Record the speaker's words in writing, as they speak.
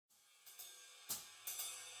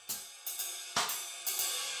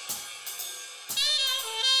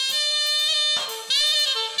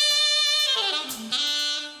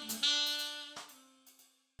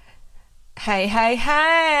Hey, hey,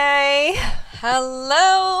 hey!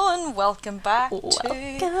 Hello and welcome back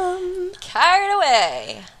to Carried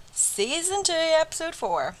Away, Season 2, Episode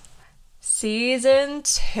 4. Season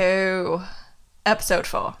 2, Episode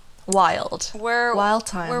 4. Wild. Wild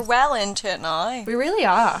times. We're well into it now. We really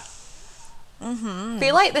are. I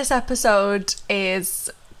feel like this episode is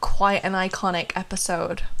quite an iconic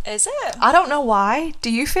episode. Is it? I don't know why.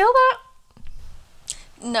 Do you feel that?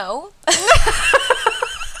 No.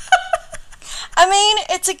 I mean,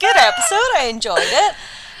 it's a good episode. I enjoyed it.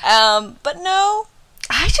 But no.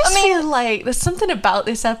 I feel like there's something about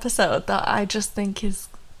this episode that I just think is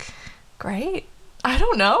great. I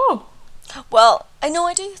don't know. Well, I know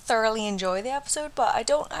I do thoroughly enjoy the episode, but I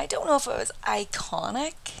don't know if it was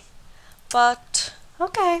iconic. But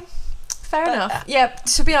okay. Fair enough. Yeah,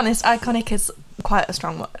 to be honest, iconic is quite a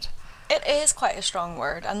strong word. It is quite a strong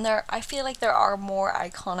word, and I feel like there are more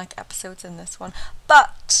iconic episodes in this one.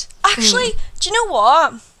 But actually, do you know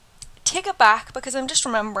what? Take it back, because I'm just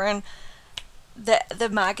remembering the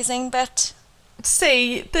magazine bit.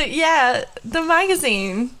 See, the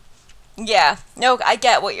magazine. Yeah, no, I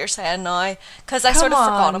get what you're saying now, because I sort of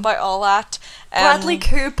forgot about all that. Bradley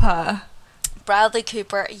Cooper,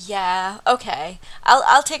 yeah, okay.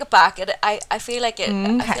 I'll take it back. I feel like it.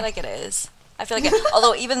 Okay. I feel like it is. I feel like it,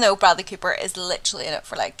 although even though Bradley Cooper is literally in it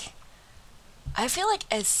for like, I feel like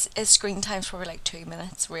his screen time's probably like 2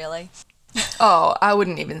 minutes, really. Oh, I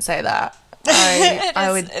wouldn't even say that.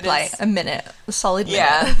 I would like a minute, a solid minute.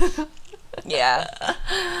 Yeah. Yeah.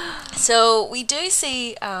 So we do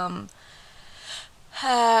see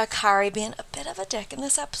Carrie being a bit of a dick in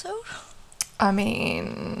this episode. I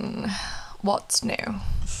mean, what's new?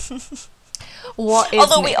 What is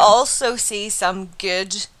Although new? we also see some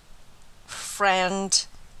good friend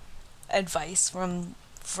advice from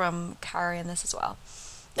Carrie in this as well.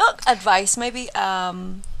 Not advice, maybe.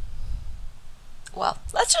 Well,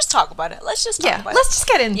 let's just talk about it. Let's just get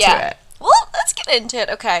into it. Well, let's get into it.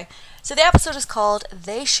 Okay. So the episode is called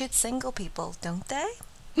 "They Shoot Single People, Don't They?"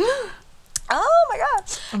 Oh my god!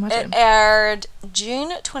 Imagine. It aired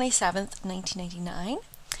June 27th, 1999.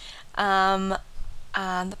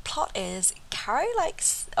 And the plot is Carrie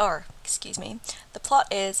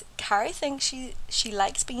thinks she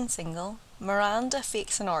likes being single, Miranda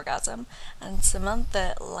fakes an orgasm, and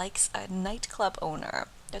Samantha likes a nightclub owner.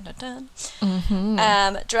 Dun, dun, dun.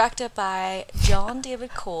 Mm-hmm. Directed by John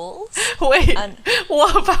David Coles. Wait,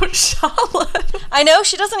 what about Charlotte? I know,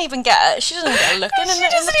 she doesn't even get a look in the plot. She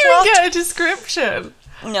doesn't even get a description.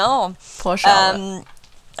 No. Poor Charlotte.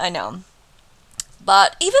 I know.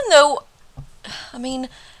 But even though, I mean,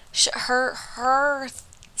 her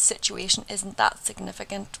situation isn't that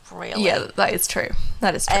significant, really. Yeah, that is true.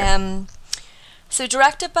 So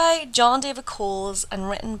directed by John David Coles and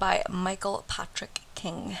written by Michael Patrick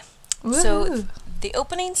King. Woo. So the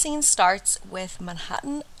opening scene starts with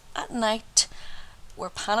Manhattan at night. We're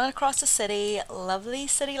panning across the city, lovely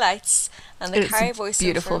city lights, and the Carrie voiceover.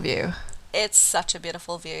 Beautiful view. It's such a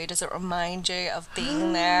beautiful view. Does it remind you of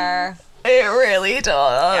being there? It really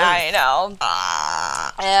does. I know.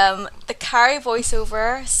 The Carrie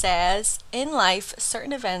voiceover says, "In life,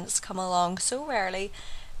 certain events come along so rarely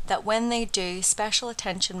that when they do, special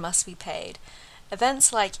attention must be paid.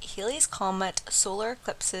 Events like Halley's Comet, solar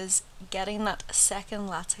eclipses, getting that second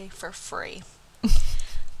latte for free."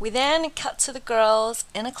 We then cut to the girls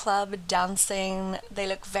in a club dancing. They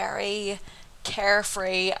look very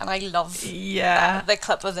carefree, and I love the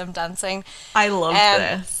clip of them dancing. I love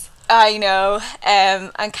this. I know.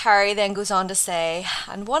 And Carrie then goes on to say,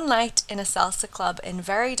 "And one night in a salsa club in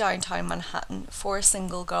very downtown Manhattan, 4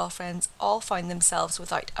 single girlfriends all found themselves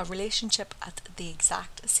without a relationship at the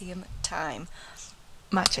exact same time."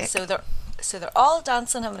 Magic. So they're all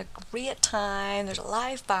dancing, having a great time. There's a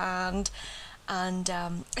live band, and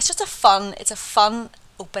it's just a fun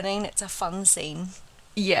opening. It's a fun scene.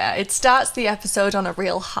 Yeah, it starts the episode on a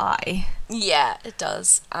real high. Yeah, it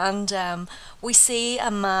does. And we see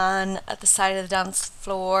a man at the side of the dance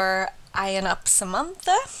floor eyeing up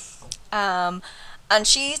Samantha. And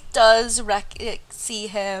she does see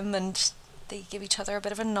him, and they give each other a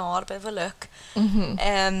bit of a nod, a bit of a look.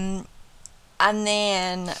 Mm-hmm. And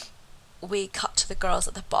then we cut to the girls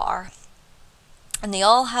at the bar. And they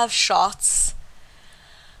all have shots.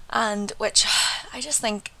 And which I just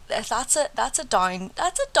think that's a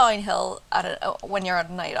downhill when you're at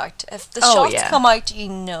a night out. If the shots come out, you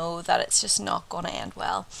know that it's just not going to end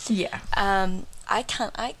well. Yeah. I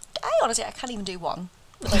honestly can't even do one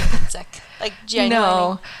without being sick. Like,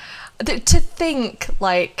 genuinely. No. To think,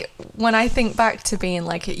 like, when I think back to being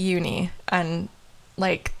like at uni and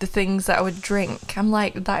like the things that I would drink. I'm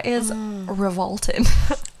like, that is revolting.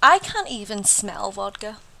 I can't even smell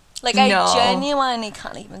vodka. Like, No. I genuinely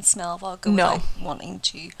can't even smell vodka No. without wanting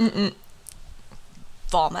to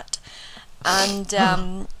vomit. And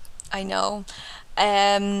I know.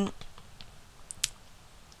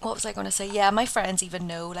 What was I going to say? Yeah, my friends even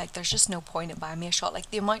know, like, there's just no point in buying me a shot. Like,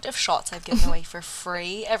 the amount of shots I've given away for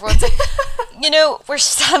free, everyone's like, you know, we're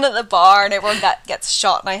standing at the bar and everyone gets a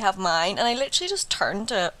shot and I have mine. And I literally just turn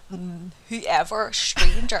to whoever,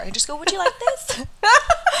 stranger, and just go, would you like this?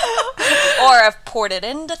 Or I've poured it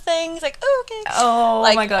into things, like, oh, okay. Oh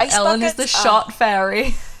like, my god, ice Ellen is buckets, the shot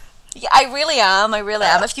fairy. Yeah, I really am.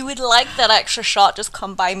 If you would like that extra shot, just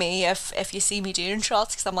come by me if you see me doing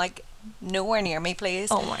shots, because I'm like, nowhere near me, please.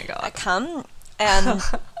 Oh my god. I come.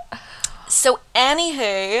 So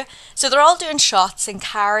anywho, so they're all doing shots, and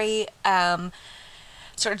Carrie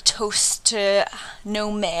sort of toasts to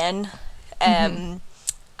no men, and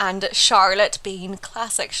Charlotte, being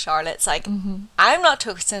classic Charlotte's like, I'm not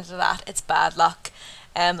toasting to that, it's bad luck.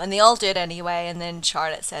 And they all do it anyway, and then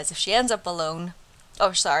Charlotte says if she ends up old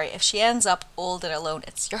and alone,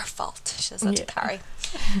 it's your fault. She says that to Carrie.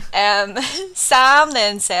 Sam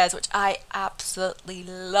then says, which I absolutely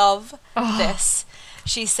love this,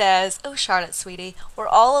 she says, oh, Charlotte, sweetie, we're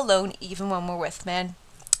all alone even when we're with men.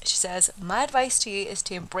 She says, my advice to you is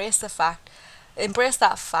to embrace that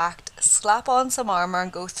fact, slap on some armour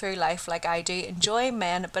and go through life like I do. Enjoy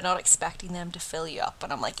men, but not expecting them to fill you up.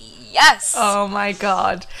 And I'm like, yes! Oh my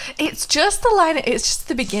god. It's just the line, it's just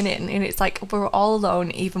the beginning, and it's like, we're all alone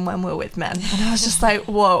even when we're with men. And I was just like,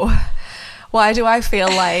 whoa. Why do I feel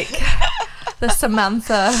like the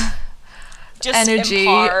Samantha just energy?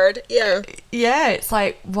 Empowered. Yeah, it's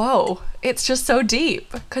like, whoa. It's just so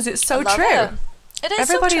deep, because it's so true. It is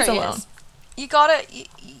Everybody's so true. alone. You gotta,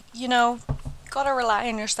 you know, gotta rely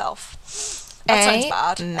on yourself. That sounds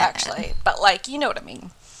bad, actually, but like, you know what I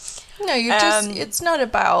mean. No, it's not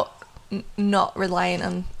about not relying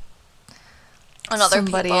on other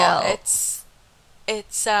somebody people. else.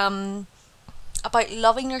 It's about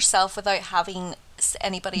loving yourself without having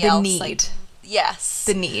anybody else. The need. Like, yes.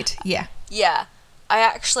 The need, yeah. Yeah. I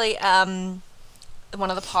actually, one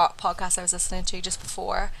of the podcasts I was listening to just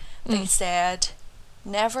before, they said,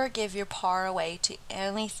 never give your power away to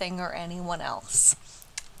anything or anyone else.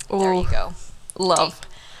 Ooh, there you go. Love. Deep.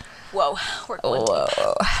 Whoa, we're going deep.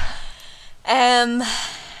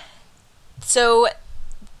 So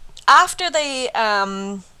after they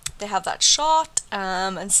have that shot,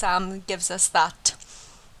 and Sam gives us that,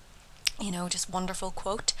 you know, just wonderful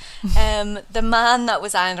quote. The man that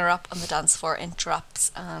was eyeing her up on the dance floor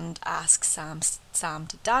interrupts and asks Sam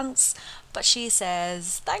to dance, but she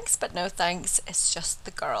says thanks but no thanks, it's just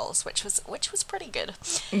the girls, which was pretty good.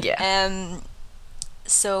 Yeah.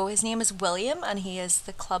 So his name is William and he is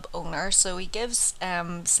the club owner, so he gives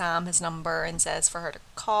Sam his number and says for her to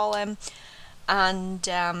call him, and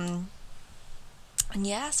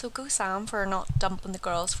yeah, so go Sam for not dumping the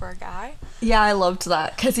girls for a guy. Yeah, I loved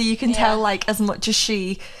that, because you can tell, like, as much as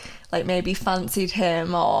she, like, maybe fancied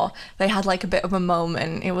him or they had, like, a bit of a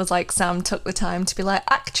moment, it was like Sam took the time to be like,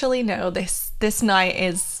 actually, no, this night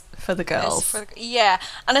is for the girls. Yeah,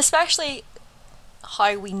 and especially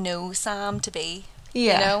how we know Sam to be,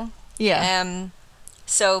 you know? Yeah.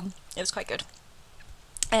 So it was quite good.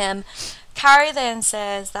 Carrie then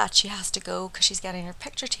says that she has to go because she's getting her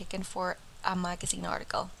picture taken for a magazine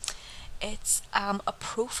article. It's a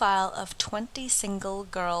profile of 20 single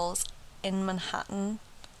girls in Manhattan,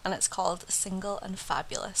 and it's called Single and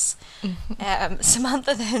Fabulous.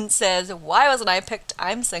 Samantha then says, why wasn't I picked?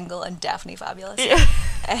 I'm single and definitely fabulous.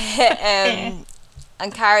 And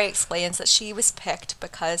Carrie explains that she was picked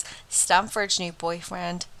because Stanford's new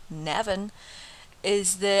boyfriend, Nevin,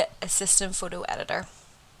 is the assistant photo editor.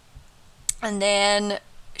 And then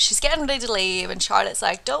she's getting ready to leave, and Charlotte's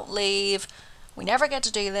like, don't leave, we never get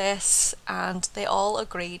to do this, and they all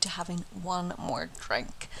agree to having one more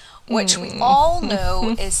drink, which we all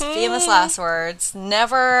know is famous last words.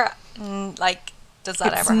 Never, like, does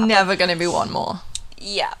that ever happen? It's never going to be one more.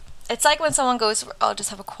 Yeah. It's like when someone goes, I'll just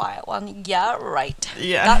have a quiet one. Yeah, right.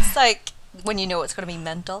 Yeah. That's like when you know it's going to be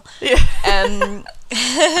mental. Yeah.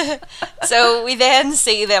 So we then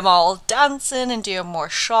see them all dancing and doing more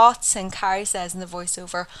shots, and Carrie says in the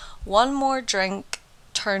voiceover, one more drink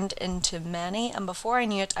turned into many, and before I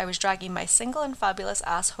knew it, I was dragging my single and fabulous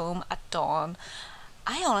ass home at dawn.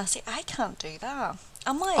 I can't do that.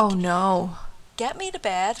 I'm like, oh no, get me to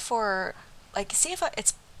bed for, like, see if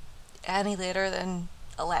it's any later than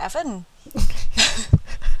 11.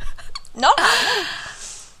 Not happening.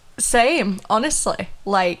 Same, honestly,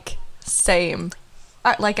 like, same.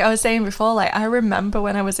 like I was saying before, like I remember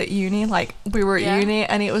when I was at uni, like we were at uni,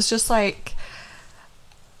 and it was just like,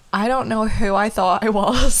 I don't know who I thought I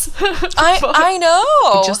was. I know.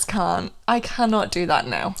 I just can't. I cannot do that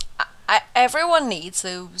now. Everyone needs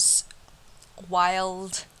those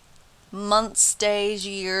wild months, days,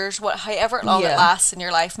 years, however long it lasts in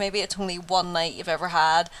your life. Maybe it's only one night you've ever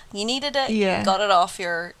had. You needed it. Yeah. Got it off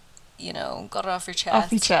your, got it off your chest.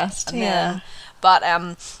 Off your chest. Yeah. But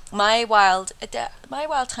my wild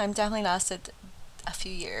time definitely lasted a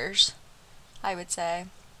few years, I would say.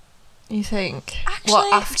 You think? Actually,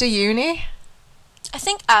 what, after uni? I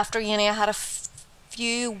think after uni I had a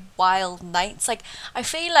few wild nights. Like, I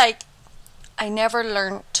feel like I never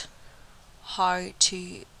learnt how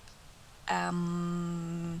to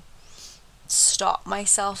stop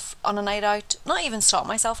myself on a night out. Not even stop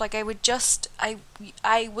myself, like I would just I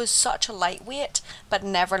was such a lightweight but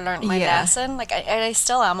never learnt my lesson. Like I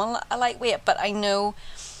still am a lightweight, but I know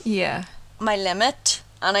my limit,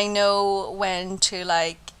 and I know when to,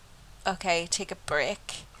 like, okay, take a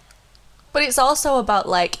break. But it's also about,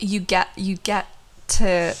 like, you get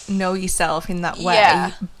to know yourself in that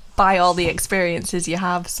way by all the experiences you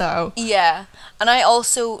have. So and I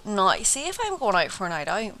also not see, if I'm going out for a night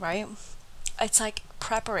out, right, it's like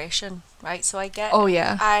preparation, right? So I get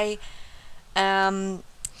I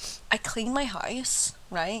clean my house,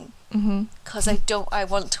 right? Because I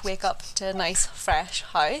want to wake up to a nice fresh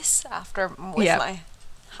house after with my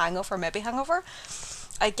hangover.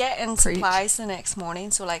 I get in supplies the next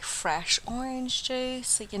morning, so like fresh orange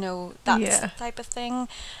juice, like, that type of thing,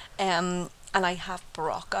 and I have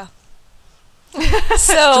Barocca.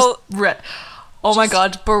 So my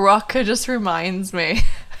god, Barocca just reminds me.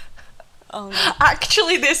 Oh no.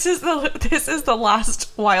 Actually, this is the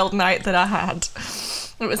last wild night that I had.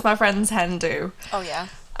 It was my friend's hen do. Oh yeah.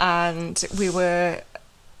 And we were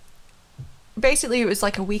basically, it was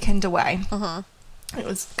like a weekend away. It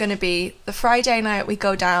was going to be the Friday night. We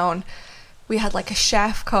go down. We had like a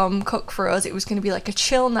chef come cook for us. It was going to be like a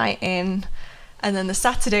chill night in. And then the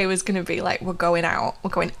Saturday was going to be like, we're going out.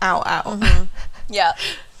 We're going out. Yeah.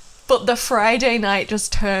 But the Friday night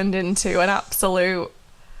just turned into an absolute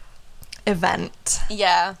event.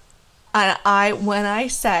 Yeah. And when I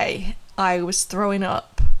say I was throwing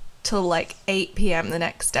up till like 8 p.m. the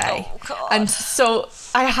next day. Oh, God. And so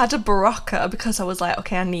I had a Barocca because I was like,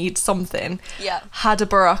 okay, I need something. Yeah. Had a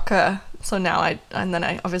Barocca. So now and then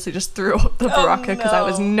I obviously just threw up the Barocca because I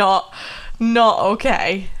was not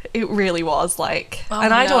okay. It really was, like,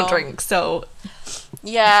 and I don't drink, so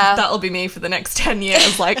that'll be me for the next 10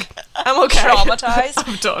 years. Like, I'm okay. Traumatized.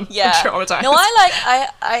 I'm done. Yeah. I'm traumatized. No, I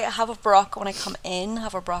have a Barocca when I come in,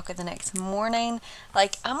 have a Barocca the next morning.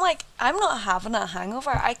 Like, I'm not having a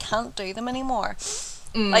hangover. I can't do them anymore.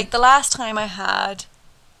 Like, the last time I had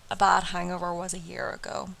a bad hangover was a year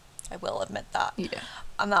ago. I will admit that. Yeah.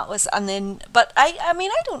 But I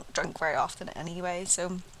mean, I don't drink very often anyway,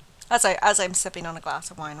 so as I'm sipping on a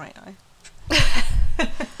glass of wine right now.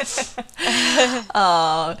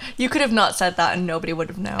 Oh, you could have not said that and nobody would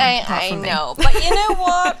have known. I know, but you know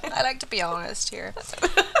what? I like to be honest here.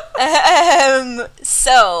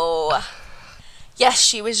 So, yes,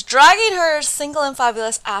 she was dragging her single and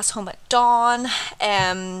fabulous ass home at dawn.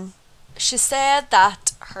 She said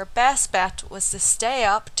that her best bet was to stay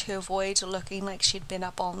up to avoid looking like she'd been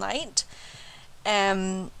up all night.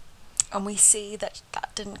 And we see that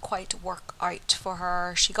didn't quite work out for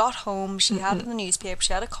her. She got home, she had the newspaper,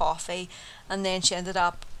 she had a coffee, and then she ended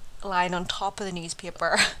up lying on top of the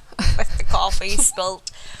newspaper with the coffee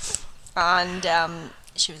spilt. And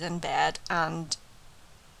she was in bed, and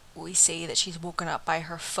we see that she's woken up by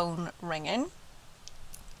her phone ringing.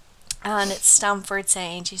 And it's Stamford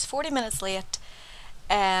saying she's 40 minutes late.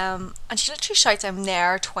 And she literally shouts, "I'm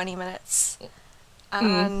there, 20 minutes."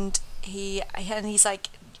 And he's like,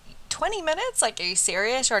 20 minutes? Like, are you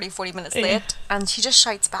serious? You're already 40 minutes late. And she just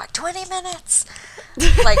shouts back, 20 minutes.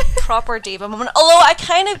 Like, proper diva moment. Although I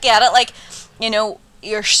kind of get it, like,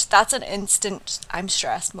 that's an instant I'm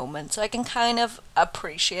stressed moment. So I can kind of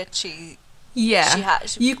appreciate you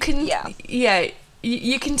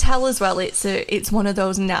can tell as well it's one of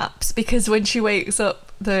those naps, because when she wakes up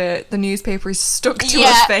the newspaper is stuck to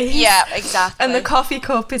her face. Yeah, exactly. And the coffee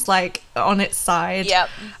cup is like on its side. Yep.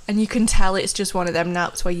 And you can tell it's just one of them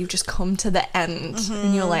naps where you've just come to the end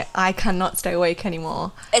and you're like, I cannot stay awake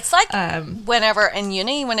anymore. It's like whenever in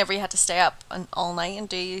uni, whenever you had to stay up all night and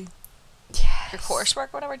do your coursework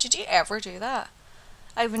or whatever. Did you ever do that?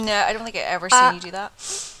 I don't think I ever seen you do that.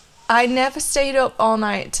 I never stayed up all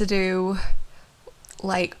night to do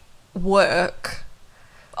like work.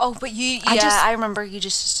 Oh, but I remember you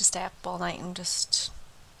just used to stay up all night and just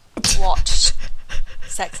watch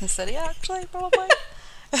Sex and the City, actually, probably.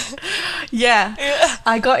 Yeah.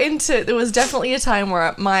 I got into, there was definitely a time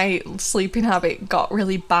where my sleeping habit got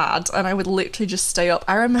really bad and I would literally just stay up.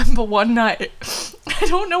 I remember one night, I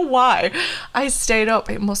don't know why, I stayed up,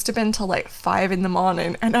 it must have been till like 5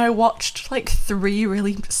 a.m, and I watched like 3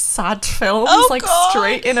 really sad films, God.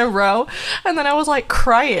 straight in a row, and then I was like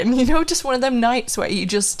crying, just one of them nights where you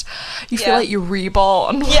feel like you're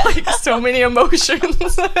reborn, like so many emotions.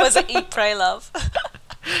 Was it Eat, Pray, Love?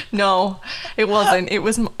 No, it wasn't. It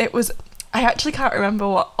was. I actually can't remember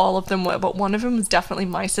what all of them were, but one of them was definitely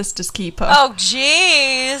My Sister's Keeper. Oh,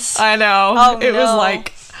 jeez. I know. Oh, it was no.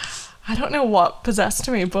 like, I don't know what possessed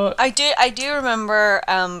me, but I do remember,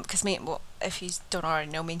 because if you don't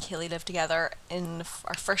already know, me and Kaylee lived together in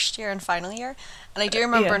our first year and final year, and I do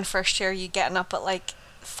remember in first year you getting up at like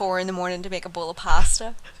 4 a.m. to make a bowl of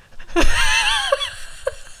pasta. what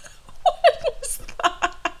was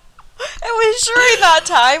that? It was during that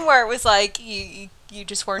time where it was like you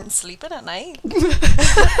just weren't sleeping at night.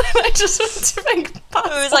 I just went to make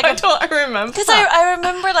pasta. It was like I remember. Because I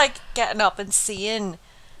remember like getting up and seeing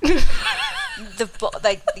you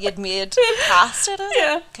had made pasta. And I was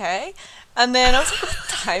like, okay. And then I was like, what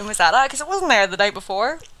time was that at? Because it wasn't there the night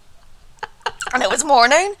before. And it was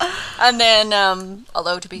morning. And then,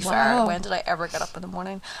 although to be fair, when did I ever get up in the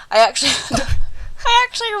morning? I actually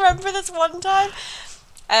remember this one time.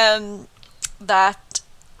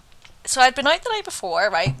 So I'd been out the night before,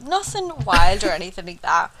 right? Nothing wild or anything like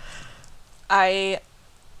that. I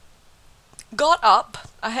got up.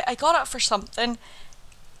 I got up for something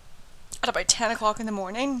at about 10 o'clock in the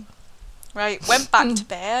morning, right? Went back to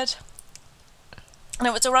bed. And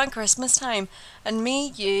it was around Christmas time. And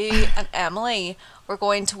me, you, and Emily were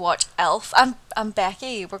going to watch Elf. And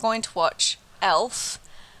Becky were going to watch Elf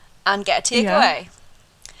and get a takeaway.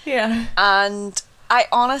 Yeah. And I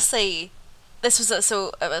honestly... This was it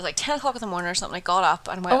was like 10 o'clock in the morning or something. I got up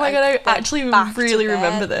and went. Oh my god! I actually really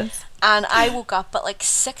remember this. And I woke up at like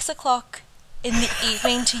 6 o'clock in the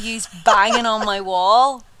evening to use banging on my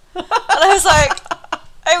wall, and I was like,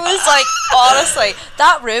 honestly,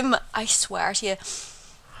 that room. I swear to you,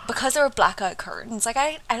 because there were blackout curtains. Like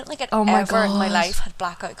I don't think I'd ever in my life had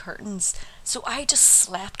blackout curtains. So I just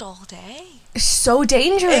slept all day. It's so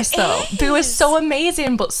dangerous, though. It was so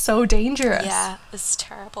amazing, but so dangerous. Yeah, it was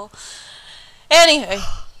terrible. Anywho.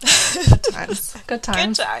 Good times. Good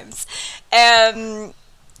times.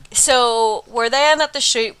 So we're then at the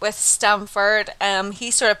shoot with Stanford.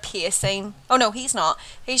 He's sort of pacing. Oh no, he's not.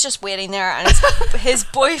 He's just waiting there, and his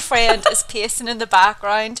boyfriend is pacing in the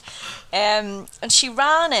background. And she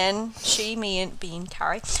ran in. Me and Bean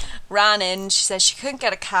Carrie ran in. She said she couldn't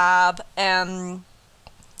get a cab.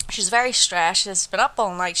 She's very stressed. She's been up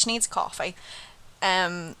all night. She needs coffee.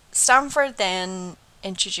 Stanford then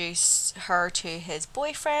introduce her to his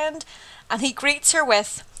boyfriend, and he greets her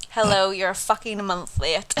with, "Hello, you're a fucking month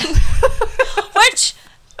late." Which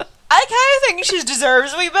I kind of think she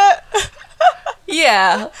deserves a wee bit.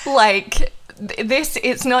 Yeah, like this,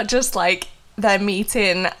 it's not just like they're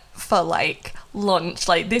meeting for like lunch,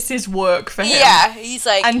 like this is work for him. Yeah, he's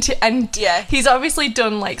like, and he's obviously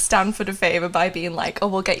done like Stanford a favour by being like, oh,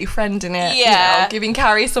 we'll get your friend in it, giving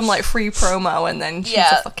Carrie some like free promo, and then she's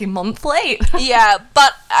a fucking month late. Yeah,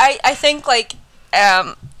 but I think like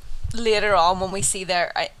later on when we see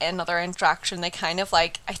their another interaction, they kind of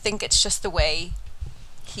like, I think it's just the way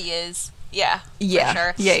he is. Yeah, for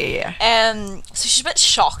sure. Yeah. So she's a bit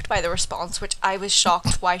shocked by the response, which I was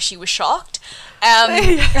shocked why she was shocked.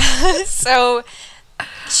 So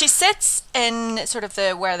she sits in sort of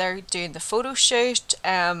where they're doing the photo shoot,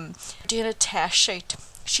 doing a test shoot.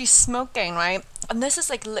 She's smoking, right? And this is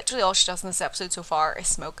like literally all she does in this episode so far is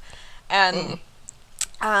smoke. And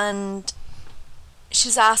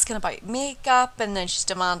she's asking about makeup, and then she's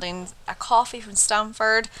demanding a coffee from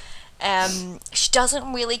Stanford. She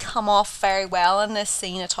doesn't really come off very well in this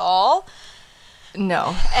scene at all.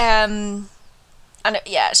 No.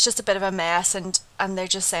 It's just a bit of a mess, and they're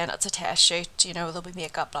just saying it's a test shoot, there'll be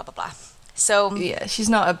makeup, blah blah blah. So yeah, she's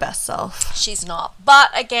not her best self. She's not. But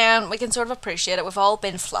again, we can sort of appreciate it. We've all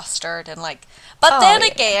been flustered and like, but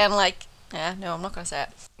again, like, no, I'm not gonna say it.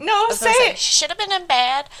 No, say it. She should have been in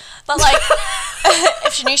bed, but like,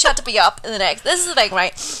 if she knew she had to be up in the next. This is the thing,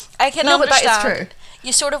 right? I can understand. But that is true.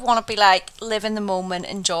 You sort of want to be like, live in the moment,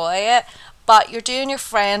 enjoy it, but you're doing your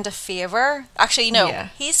friend a favour. Actually, no,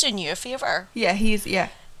 he's doing you a favour. Yeah,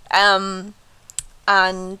 and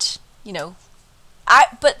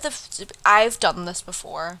I've done this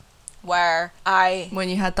before, where when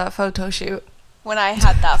you had that photo shoot. When I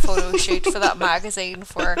had that photo shoot for that magazine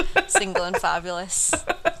for Single and Fabulous.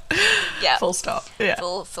 Yeah. Full stop. Yeah.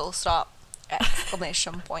 Full stop.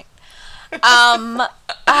 exclamation point. If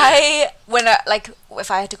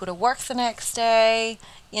I had to go to work the next day,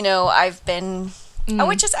 you know, I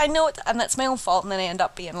know it, and that's my own fault, and then I end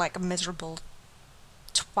up being like a miserable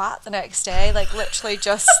twat the next day, like literally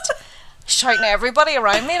just shouting at everybody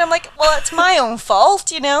around me, and I'm like, well, it's my own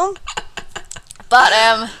fault, you know. But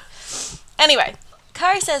anyway,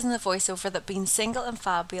 Carrie says in the voiceover that being single and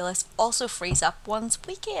fabulous also frees up one's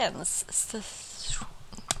weekends.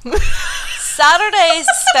 Saturdays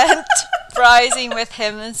spent browsing with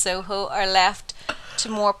him in Soho are left to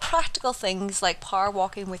more practical things like power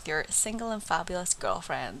walking with your single and fabulous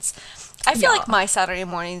girlfriends. I feel like my Saturday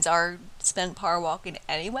mornings are spent power walking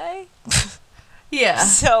anyway. Yeah.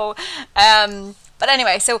 So, but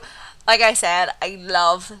anyway, so like I said, I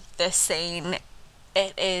love this scene.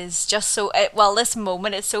 It is just so, this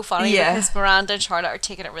moment is so funny because Miranda and Charlotte are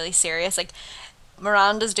taking it really serious. Like,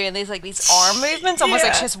 Miranda's doing these arm movements, almost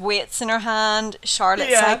like she has weights in her hand.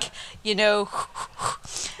 Charlotte's like, you know,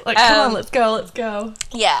 like, come on, let's go.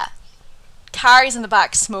 Yeah. Carrie's in the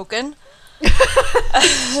back smoking.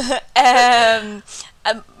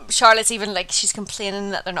 Charlotte's even like, she's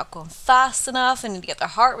complaining that they're not going fast enough and need to get their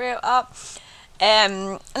heart rate up.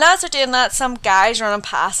 And as they're doing that, some guy's running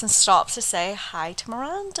past and stops to say hi to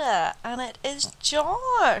Miranda, and it is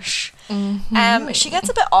Josh. Mm-hmm. She gets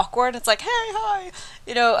a bit awkward. It's like, hey, hi,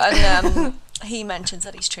 you know, and he mentions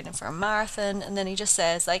that he's training for a marathon, and then he just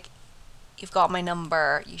says, like, you've got my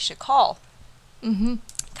number, you should call. Mm-hmm.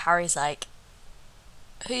 Carrie's like,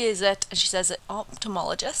 who is it? And she says, an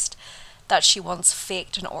ophthalmologist that she once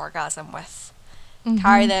faked an orgasm with. Mm-hmm.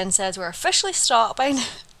 Carrie then says, we're officially stopping.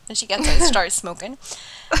 And she gets out and starts smoking.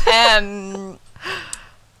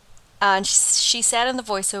 And she said in the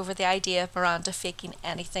voiceover the idea of Miranda faking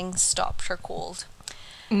anything stopped her cold.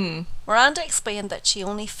 Miranda explained that she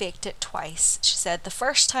only faked it twice. She said the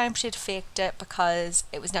first time she'd faked it because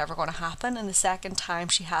it was never going to happen, and the second time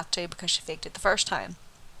she had to because she faked it the first time.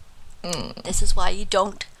 This is why you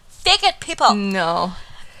don't fake it, people. No.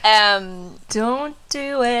 Don't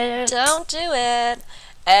do it. Don't do it.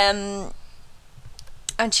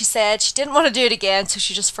 And she said she didn't want to do it again, so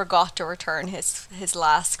she just forgot to return his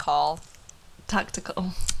last call.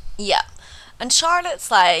 Tactical. Yeah. And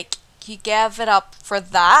Charlotte's like, you gave it up for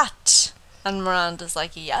that? And Miranda's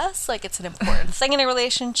like, yes, like it's an important thing in a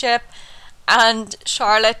relationship. And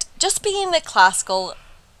Charlotte, just being the classical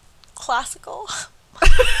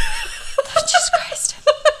Jesus Christ.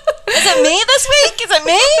 Is it me this week? Is it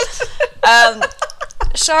me?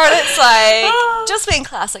 Charlotte's like, just being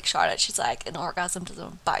classic Charlotte, she's like, an orgasm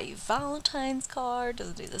doesn't buy you Valentine's card,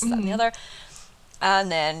 doesn't do this, that, and the other.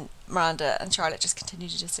 And then Miranda and Charlotte just continue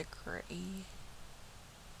to disagree.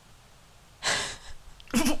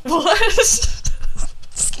 What?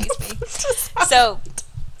 Excuse me. So,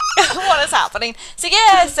 what is happening?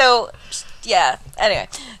 Anyway.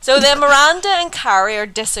 So then Miranda and Carrie are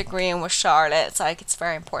disagreeing with Charlotte. It's like, it's a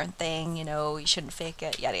very important thing, you know, you shouldn't fake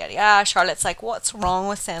it, yada, yada, yada. Charlotte's like, what's wrong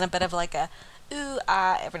with saying a bit of like a ooh,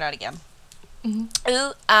 ah, every now and again. Mm-hmm.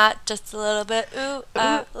 Ooh, ah, just a little bit, ooh,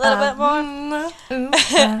 ah, a little bit more.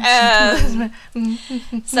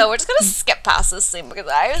 So we're just going to skip past this scene because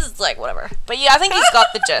I was like, whatever. But yeah, I think he's got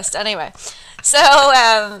the gist. Anyway.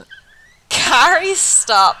 So, Carrie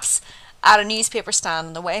stops at a newspaper stand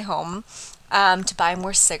on the way home to buy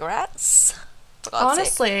more cigarettes.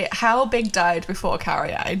 Honestly, how Big died before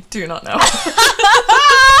Carrie, I do not know.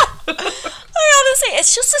 Honestly,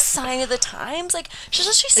 it's just a sign of the times. Like, she's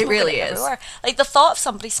just smoking really everywhere. Like, the thought of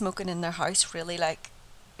somebody smoking in their house really, like...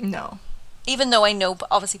 No. Even though I know, but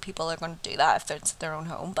obviously people are going to do that if it's their own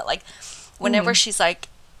home. But, like, whenever she's, like...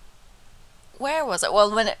 Where was it?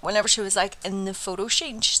 Well, whenever she was, like, in the photo shoot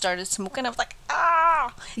and she started smoking, I was like,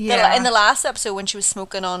 ah! Yeah. In the last episode when she was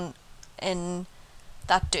smoking in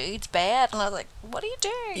that dude's bed, and I was like, what are you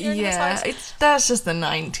doing? You're in his house. That's just the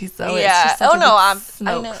 90s, though. Yeah. It's just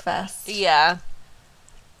smoke fest. Yeah.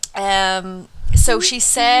 So she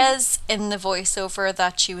says in the voiceover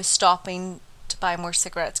that she was stopping to buy more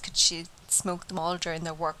cigarettes because she smoked them all during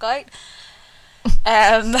their workout.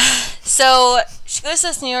 So she goes to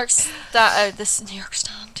this New York stand.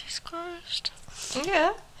 Jesus Christ.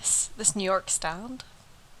 Yeah. This New York stand.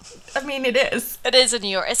 I mean, it is. It is in New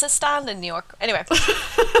York. It's a stand in New York. Anyway,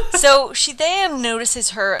 so she then notices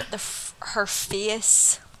her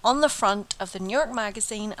face on the front of the New York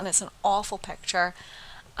magazine, and it's an awful picture.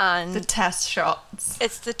 And the test shots.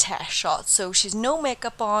 It's the test shots. So she's no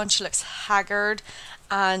makeup on. She looks haggard,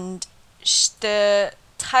 and the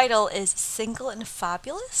title is "Single and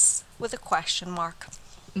Fabulous" with a question mark.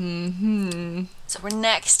 So we're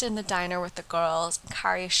next in the diner with the girls.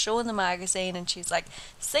 Carrie is showing the magazine and she's like,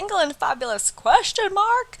 single and fabulous, question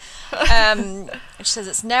mark. And she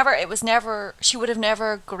says she would have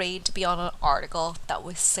never agreed to be on an article that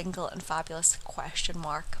was single and fabulous, question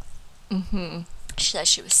mark. She says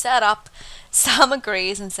she was set up. Sam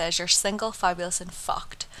agrees and says, you're single, fabulous and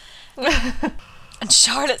fucked. And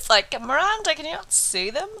Charlotte's like, Miranda, can you not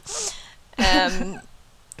sue them?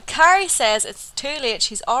 Carrie says it's too late.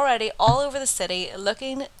 She's already all over the city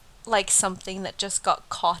looking like something that just got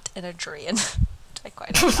caught in a drain. I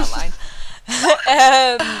quite like that line.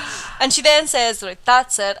 And she then says, like,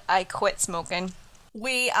 that's it, I quit smoking.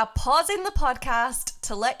 We are pausing the podcast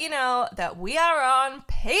to let you know that we are on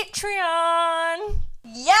Patreon.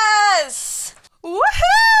 Yes! Woohoo!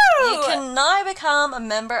 You can now become a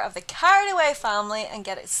member of the Carried Away family and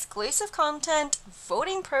get exclusive content,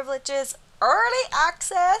 voting privileges, early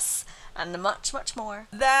access, and much, much more.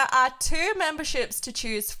 There are 2 memberships to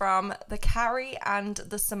choose from, the Carrie and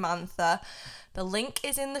the Samantha. The link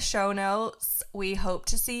is in the show notes. We hope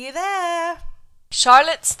to see you there.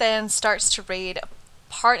 Charlotte then starts to read a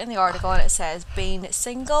part in the article and it says, being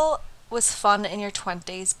single was fun in your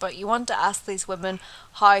 20s, but you want to ask these women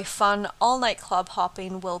how fun all-night club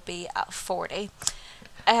hopping will be at 40.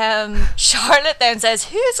 Charlotte then says,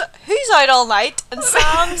 who's out all night? And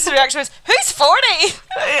Sam's reaction was, who's 40? And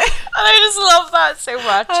I just love that so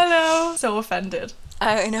much. I know. So offended.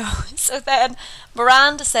 I know. So then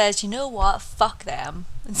Miranda says, you know what, fuck them.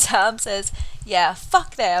 And Sam says, yeah,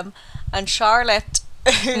 fuck them. And Charlotte,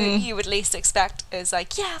 who you would least expect, is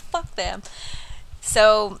like, yeah, fuck them.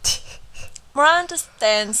 So Miranda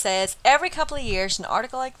then says, every couple of years an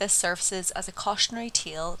article like this surfaces as a cautionary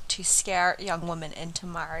tale to scare young women into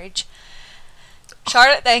marriage.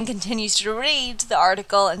 Charlotte then continues to read the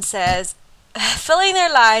article and says, filling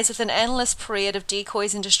their lives with an endless parade of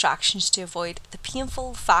decoys and distractions to avoid the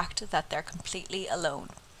painful fact that they're completely alone.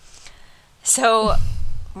 So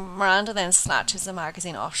Miranda then snatches the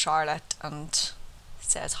magazine off Charlotte and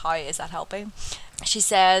says, how is that helping? She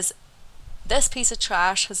says, this piece of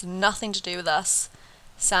trash has nothing to do with us.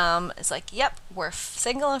 Sam is like, yep, we're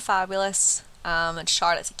single and fabulous. And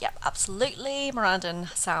Charlotte's like, yep, absolutely. Miranda and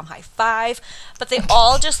Sam high five. But they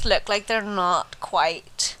all just look like they're not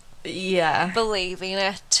quite believing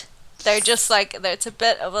it. They're just like, it's a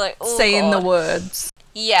bit of like, oh, saying God. The words.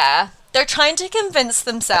 Yeah. They're trying to convince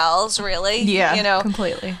themselves, really. Yeah, you know,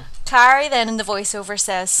 completely. Carrie then in the voiceover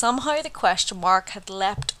says, somehow the question mark had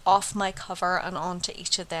leapt off my cover and onto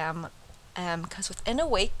each of them. Because within a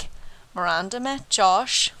week, Miranda met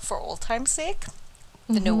Josh for old time's sake,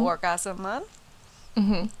 the no orgasm man.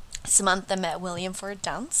 Samantha met William for a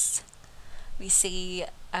dance. We see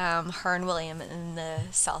her and William in the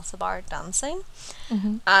salsa bar dancing.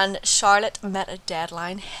 And Charlotte met a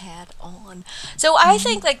deadline head on. So I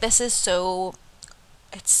think like this is so,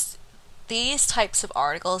 it's these types of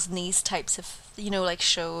articles and these types of, you know, like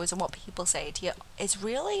shows and what people say to you is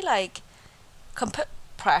really like can put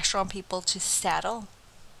pressure on people to settle.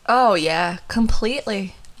 Oh yeah,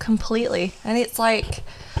 completely. And it's like,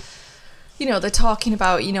 you know, they're talking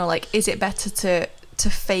about, you know, like, is it better to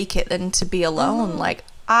fake it than to be alone? Like,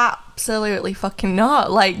 absolutely fucking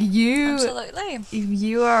not. Like, you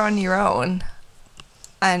are on your own,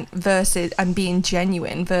 and being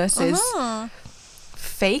genuine versus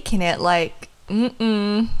faking it. Like,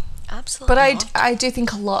 absolutely. But I do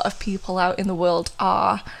think a lot of people out in the world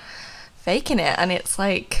are faking it, and it's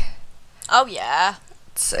like, oh yeah,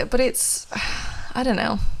 but it's I don't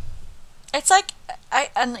know, it's like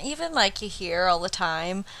and even like you hear all the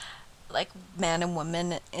time like men and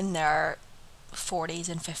women in their 40s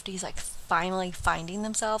and 50s like finally finding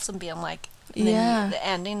themselves and being like the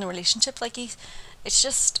ending the relationship, like it's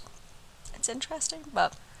just, it's interesting,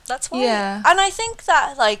 but that's why. And I think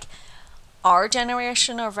that like our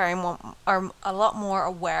generation are are a lot more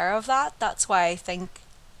aware of that. That's why I think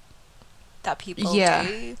that people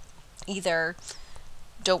do either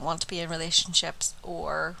don't want to be in relationships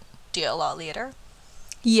or do it a lot later.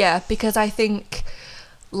 Yeah, because I think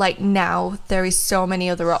like now there is so many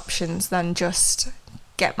other options than just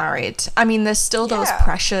get married. I mean, there's still those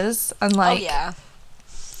pressures and like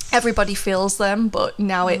everybody feels them, but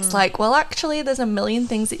now it's like, well, actually there's a million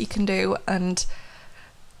things that you can do, and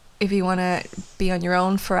if you want to be on your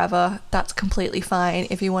own forever, that's completely fine.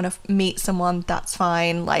 If you want to meet someone, that's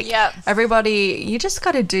fine. Like, everybody, you just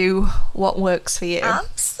got to do what works for you.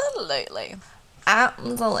 Absolutely. But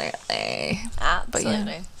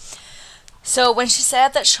yeah. So when she said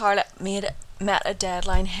that Charlotte met a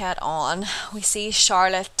deadline head on, we see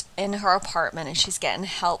Charlotte in her apartment and she's getting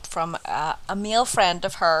help from a male friend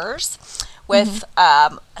of hers with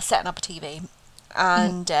setting up a TV.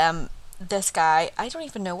 And this guy, I don't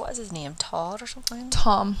even know, what is his name? Todd or something?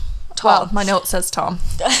 Tom. Well, my note says Tom.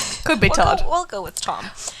 Could be Todd. We'll go with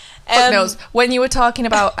Tom. Fuck knows. When you were talking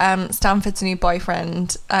about Stanford's new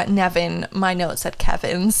boyfriend, Nevin, my note said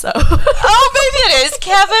Kevin, so... Oh, maybe it is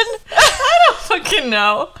Kevin. I don't fucking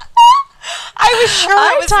know. I was sure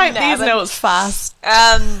I it was typed Nevin. these notes fast.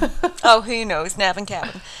 Oh, who knows? Nevin,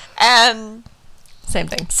 Kevin. Same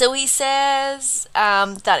thing. So he says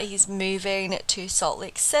that he's moving to Salt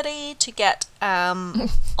Lake City to get on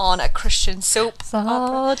a Christian soap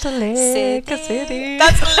opera. Salt Lake City.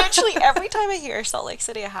 That's literally every time I hear Salt Lake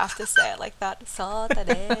City, I have to say it like that. Salt Lake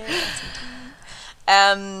City.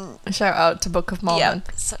 Shout out to Book of Mormon. Yeah,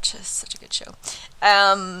 such a good show.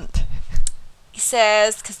 He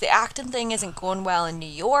says because the acting thing isn't going well in New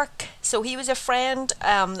York, so he was a friend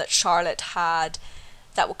that Charlotte had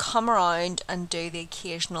that would come around and do the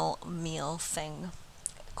occasional meal thing,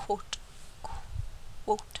 quote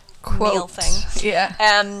meal thing. Yeah.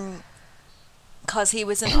 Because he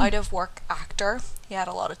was an out of work actor, he had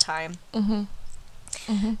a lot of time.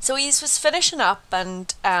 So he was finishing up,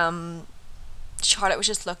 and Charlotte was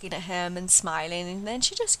just looking at him and smiling, and then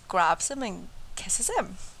she just grabs him and kisses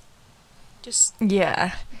him.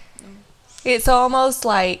 It's almost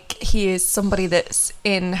like he is somebody that's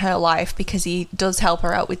in her life because he does help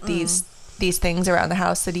her out with these things around the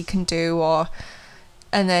house that he can do,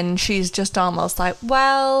 and then she's just almost like,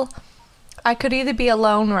 well, I could either be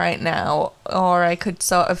alone right now or I could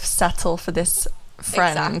sort of settle for this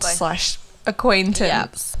friend /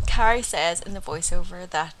 acquaintance. Yeah. Carrie says in the voiceover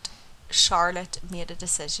that Charlotte made a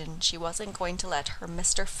decision. She wasn't going to let her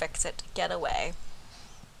Mr. Fix-It get away.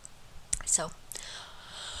 So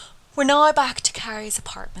we're now back to Carrie's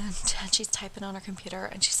apartment, and she's typing on her computer,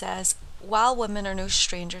 and she says, while women are no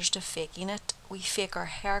strangers to faking it, we fake our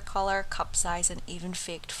hair colour, cup size, and even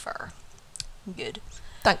faked fur. Good.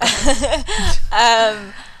 Thank you.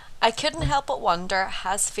 I couldn't help but wonder,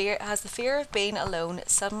 has the fear of being alone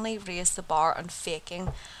suddenly raised the bar on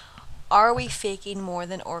faking? Are we faking more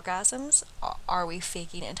than orgasms? Are we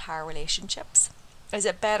faking entire relationships? Is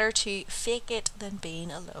it better to fake it than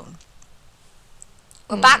being alone?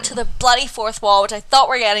 We're back to the bloody fourth wall, which I thought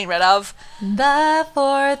we were getting rid of. The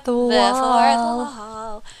fourth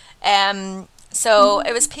wall. So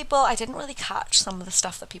it was people, I didn't really catch some of the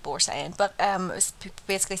stuff that people were saying, but it was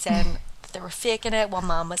basically saying that they were faking it. One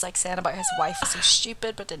man was like saying about his wife was so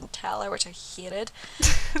stupid but didn't tell her, which I hated.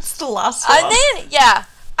 It's the last one. And then, yeah,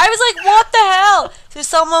 I was like, what the hell? So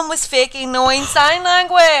someone was faking knowing sign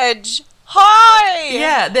language. Hi!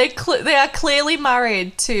 Yeah, they are clearly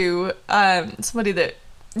married to somebody that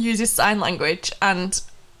uses sign language, and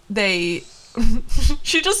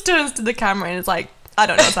she just turns to the camera and is like, I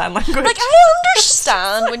don't know sign language. Like, I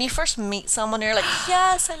understand when you first meet someone, you're like,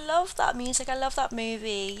 yes, I love that music, I love that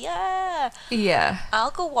movie, yeah,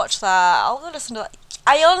 I'll go watch that, I'll go listen to that.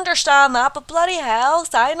 I understand that, but bloody hell,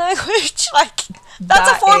 sign language, like,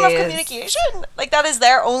 that's a form of communication. Like, that is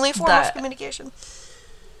their only form of communication.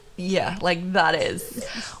 Yeah, like, that is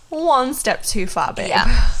one step too far, babe.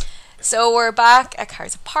 Yeah. So we're back at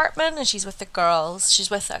Carrie's apartment, and she's with the girls. She's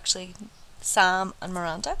with, actually, Sam and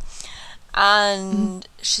Miranda. And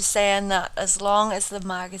she's saying that as long as the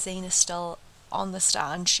magazine is still on the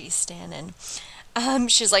stand, she's staying in.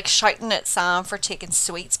 She's, like, shouting at Sam for taking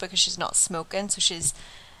sweets because she's not smoking, so she's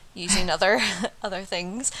using other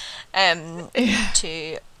things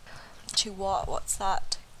to what's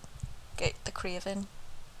that? Get the craving.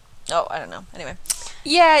 Oh, I don't know. Anyway.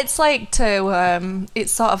 Yeah, it's like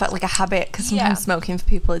it's sort of like a habit, because sometimes smoking for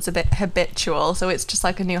people is a bit habitual, so it's just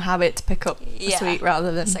like a new habit to pick up a sweet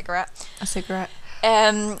rather than a cigarette.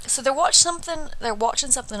 So they're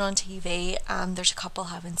watching something on TV, and there's a couple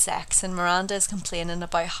having sex, and Miranda is complaining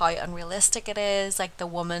about how unrealistic it is. Like, the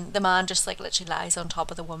man just like literally lies on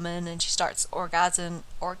top of the woman, and she starts orgasming.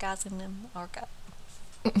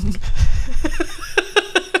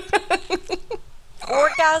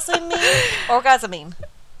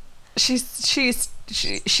 She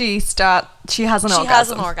has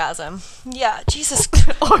an orgasm. Yeah, Jesus.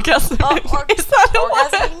 Orgasm. Is that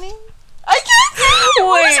orgasming? I can't say.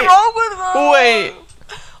 What is wrong with her? Wait.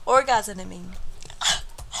 Orgasming.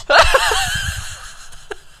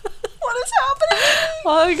 What is happening?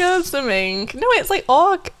 Orgasming. No, it's like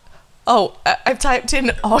Oh, I've typed in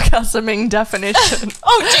orgasming definition.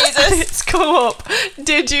 Oh, Jesus. It's come up.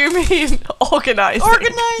 Did you mean organising?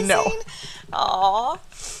 Organizing? No. Aww.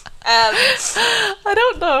 I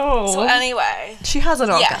don't know. So anyway. She has an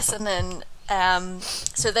orgasm. Yes, and then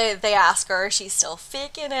so they ask her if she's still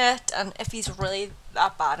faking it, and if he's really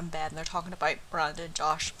that bad in bed, and they're talking about Miranda and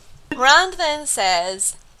Josh. Miranda then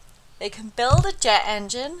says they can build a jet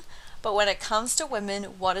engine, but when it comes to women,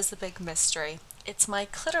 what is the big mystery? It's my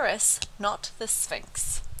clitoris, not the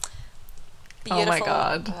Sphinx. Beautiful Oh my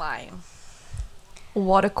God. line.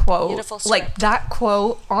 What a quote. Beautiful script. Like, that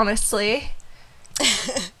quote, honestly,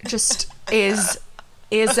 just is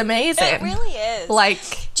amazing. It really is.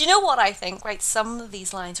 Like, do you know what I think? Right, some of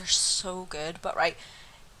these lines are so good, but right,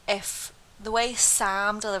 if the way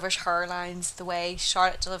Sam delivers her lines, the way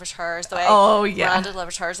Charlotte delivers hers, the way Miranda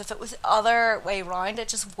delivers hers, if it was the other way around, it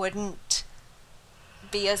just wouldn't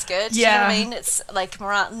be as good. Yeah. Do you know what I mean? It's like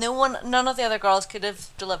Miranda, none of the other girls could have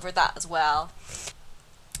delivered that as well.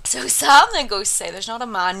 So Sam then goes to say there's not a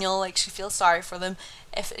manual, like she feels sorry for them.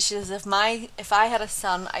 If she says if I had a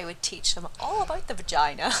son, I would teach them all about the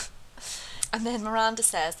vagina. And then Miranda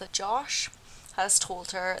says that Josh has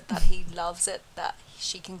told her that he loves it, that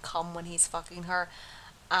she can come when he's fucking her,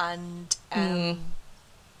 and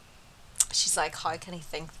she's like, how can he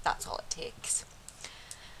think that's all it takes?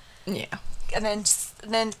 yeah. And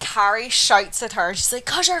then Carrie shouts at her, and she's like,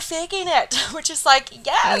 "'Cause you're faking it," which is like,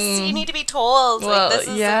 yes, you need to be told. Well, like, this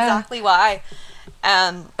is exactly why.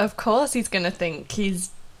 Of course he's gonna think he's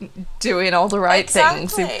doing all the right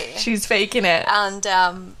things if she's faking it.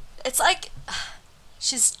 And it's like,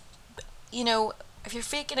 she's, you know, if you're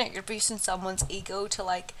faking it, you're boosting someone's ego to,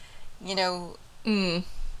 like, you know,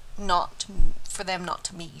 not for them not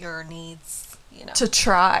to meet your needs. You know. To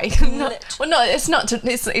try. It's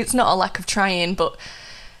not a lack of trying, but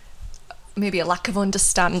maybe a lack of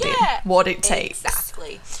understanding what it takes.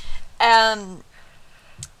 Exactly.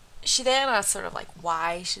 She then asks sort of like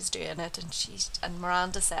why she's doing it, and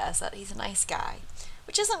Miranda says that he's a nice guy,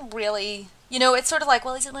 which isn't really, you know, it's sort of like,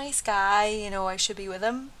 well, he's a nice guy, you know, I should be with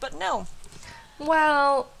him, but no.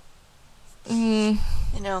 Well, you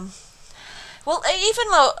know. Well, even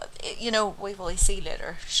though, you know, we will see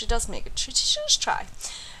later, she does make it, she does try.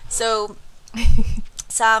 So,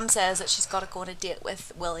 Sam says that she's got to go on a date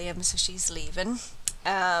with William, so she's leaving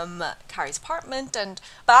Carrie's apartment, and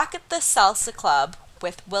back at the salsa club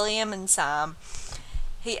with William and Sam,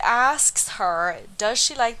 he asks her, does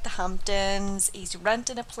she like the Hamptons? He's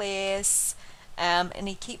renting a place, and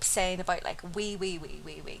he keeps saying about, like, we,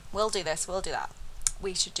 we'll do this, we'll do that,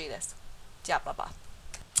 we should do this, blah, blah, blah.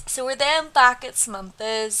 So we're then back at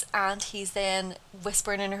Samantha's, and he's then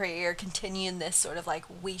whispering in her ear, continuing this sort of like,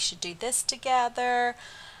 we should do this together.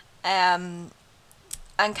 And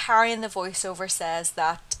Carrie in the voiceover says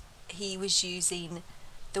that he was using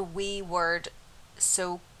the we word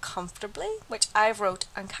so comfortably, which I wrote,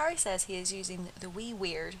 and Carrie says he is using the we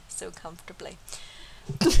weird so comfortably.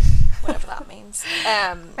 Whatever that means.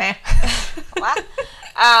 What?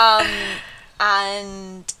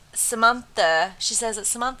 And Samantha, she says that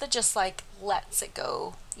Samantha just like lets it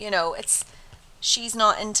go, you know, she's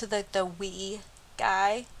not into the we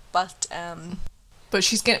guy, but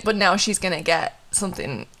now she's gonna get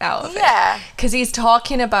something out of it. Yeah, because he's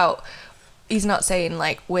talking about, he's not saying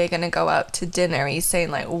like we're gonna go out to dinner, he's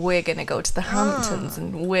saying like we're gonna go to the Hamptons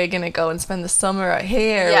and we're gonna go and spend the summer out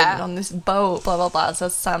here and on this boat, blah blah blah. So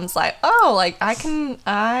Sam's like, oh, like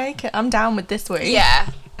I'm down with this way. Yeah.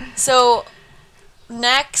 So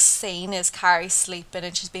next scene is Carrie sleeping,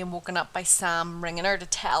 and she's being woken up by Sam ringing her to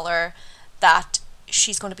tell her that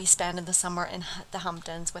she's going to be spending the summer in the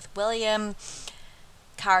Hamptons with William.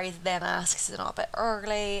 Carrie then asks, is it not a bit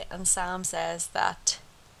early? And Sam says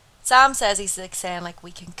he's like saying like,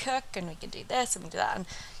 we can cook and we can do this and we can do that. And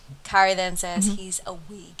Carrie then says he's a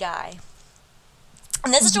wee guy.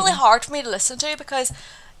 And this is really hard for me to listen to, because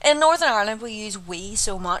in Northern Ireland we use we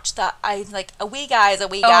so much that I like, a wee guy is a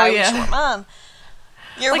wee guy, a short man.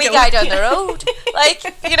 You're like a wee guy down the road. Like,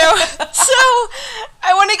 you know. So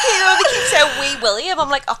I want to keep saying wee William. I'm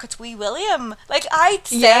like, oh, it's wee William. Like, I'd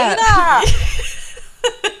say that.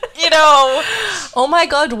 You know. Oh my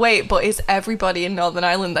God, wait, but is everybody in Northern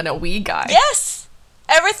Ireland then a wee guy? Yes.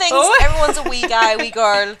 Everyone's a wee guy, wee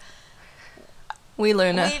girl. Wee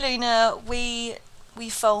Luna. Wee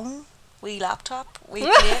phone. Wee laptop, wee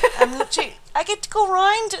plate. I'm literally, I get to go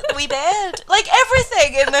round the wee bed. Like,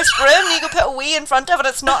 everything in this room, you can put a wee in front of it,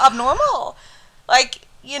 it's not abnormal. Like,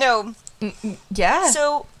 you know. Yeah.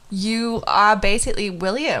 So. You are basically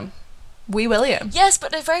William. Wee William. Yes,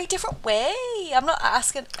 but in a very different way. I'm not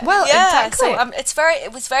asking. Well, exactly. So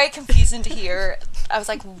it was very confusing to hear. I was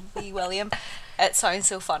like, wee William. It sounds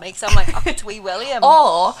so funny, because I'm like, oh, it's wee William.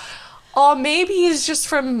 Or maybe he's just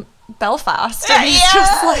from Belfast, and he's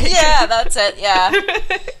just like, that's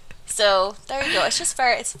it, so there you go. It's just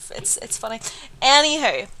very, it's funny.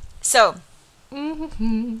 Anywho, so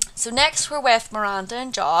next we're with Miranda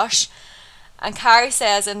and Josh, and Carrie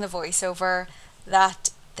says in the voiceover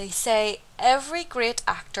that they say every great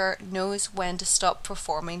actor knows when to stop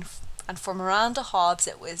performing, and for Miranda Hobbs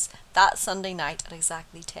it was that Sunday night at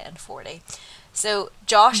exactly 10:40. So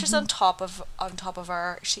Josh is on top of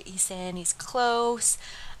her. He's saying he's close,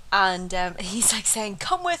 and he's like saying,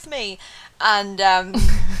 "Come with me," and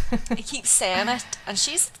he keeps saying it, and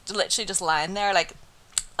she's literally just lying there, like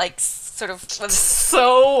sort of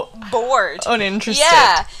so bored, uninterested.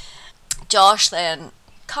 Yeah. Josh then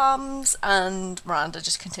comes, and Miranda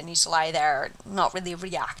just continues to lie there, not really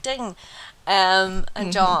reacting. And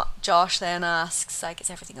Josh then asks, like, "Is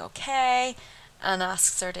everything okay?" And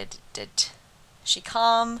asks her, "Did she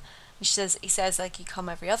come?" And he says, like, "You come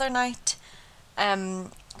every other night."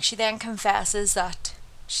 She then confesses that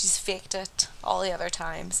she's faked it all the other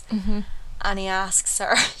times. And he asks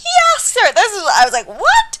her, this is, I was like,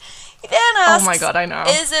 what? He then asks, oh my God, I know.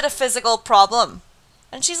 "Is it a physical problem?"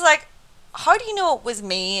 And she's like, "How do you know it was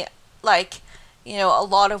me? Like, you know, a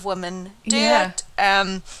lot of women do it."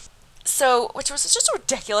 So, which was just a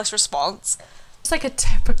ridiculous response. It's like a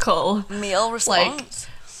typical male response.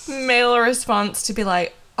 Like, male response to be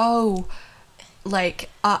like, oh, like,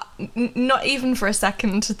 not even for a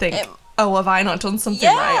second to think, oh, have I not done something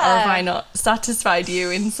right? Or have I not satisfied you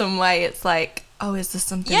in some way? It's like, oh, is there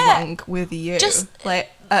something wrong with you? Just, like,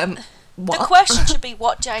 what? The question should be,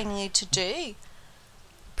 what do I need to do?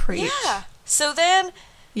 Preach. Yeah. So then...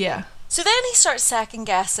 Yeah. So then he starts second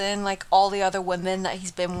guessing, like, all the other women that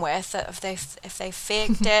he's been with, if they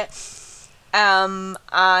faked it.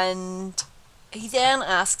 And he then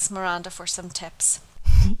asks Miranda for some tips.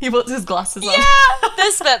 He puts his glasses on. Yeah,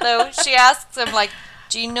 this bit though, she asks him, like,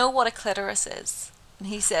 "Do you know what a clitoris is?" And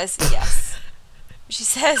he says yes. She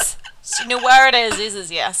says, "Do you know where it is?" He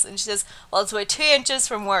says yes. And she says, "Well, it's about 2 inches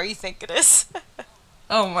from where you think it is."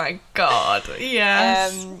 Oh my God,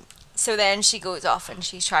 yes. So then she goes off and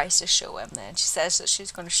she tries to show him. Then she says that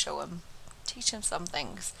she's going to show him, teach him some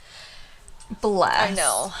things. Bless. I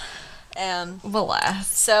know.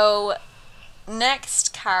 Bless. So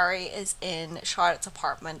next, Carrie is in Charlotte's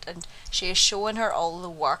apartment, and she is showing her all the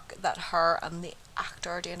work that her and the actor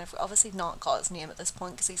are doing. I've obviously not got his name at this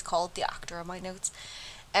point because he's called the actor in my notes.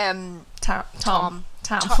 Tom.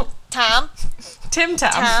 Tim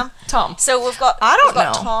Tam. Tom. So we've got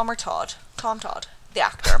Tom or Todd. Todd, the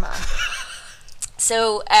actor man.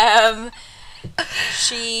 So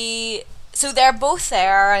so they're both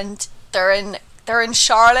there, and they're in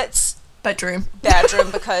Charlotte's bedroom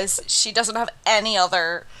because she doesn't have any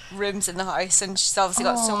other rooms in the house, and she's obviously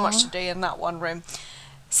got so much to do in that one room.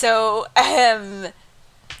 So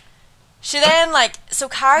she then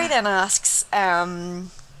Carrie then asks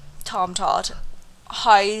Tom Todd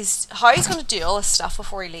how he's going to do all this stuff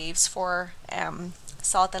before he leaves for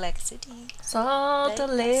Salt Lake City.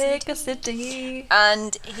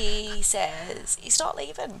 And he says he's not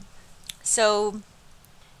leaving. So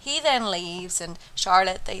he then leaves, and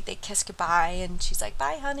Charlotte, they kiss goodbye, and she's like,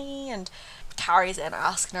 "Bye, honey." And Carrie's then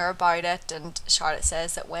asking her about it, and Charlotte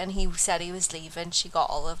says that when he said he was leaving, she got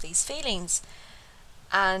all of these feelings.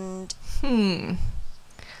 And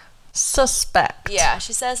suspect. Yeah,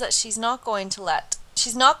 she says that she's not going to let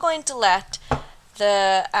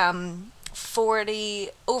the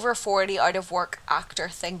 40 out of work actor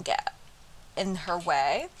thing get in her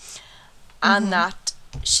way, and that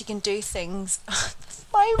she can do things.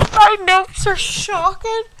 My notes are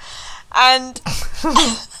shocking, and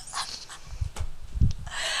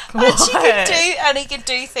he can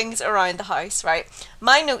do things around the house, right?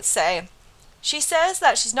 My notes say, she says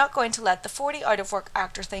that she's not going to let the 40 out of work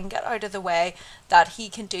actor thing get out of the way, that he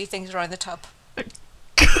can do things around the tub.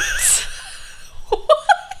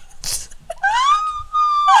 What?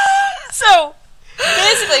 So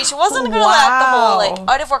basically, she wasn't going to let the whole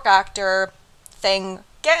out of work actor thing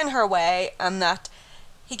get in her way, and that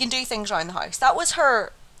he can do things around the house. That was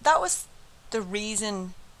the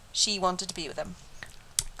reason she wanted to be with him,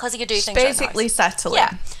 because he could do things around the house. Basically settling.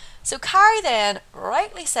 Yeah. So Carrie then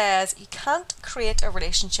rightly says you can't create a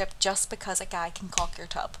relationship just because a guy can cock your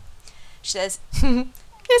tub. She says, "Yes,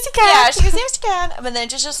 you can." Yeah, she goes, "Yes, you can." And then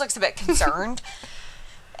just looks a bit concerned.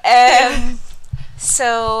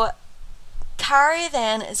 So Carrie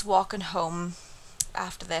then is walking home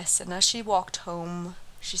after this, and as she walked home,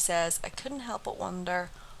 she says, "I couldn't help but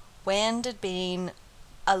wonder, when did being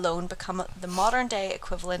alone become the modern day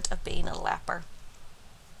equivalent of being a leper?"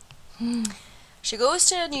 She goes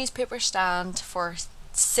to a newspaper stand for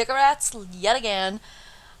cigarettes yet again,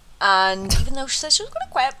 and even though she says she was going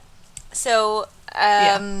to quit, so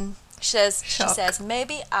she says,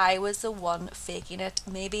 "Maybe I was the one faking it.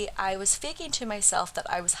 Maybe I was faking to myself that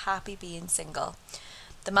I was happy being single.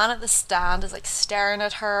 The man at the stand is like staring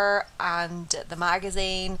at her and the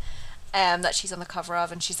magazine that she's on the cover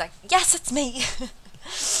of, and she's like, yes, it's me.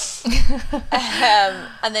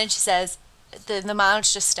 And then she says, the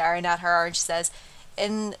man's just staring at her, and she says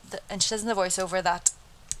in the voiceover that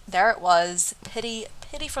there it was, pity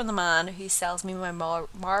from the man who sells me my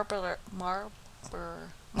Marlboro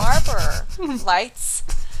lights.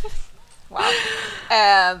 Wow.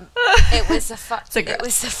 It was the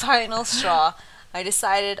final straw. I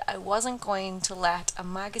decided I wasn't going to let a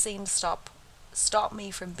magazine stop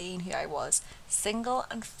me from being who I was. Single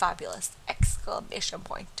and fabulous! !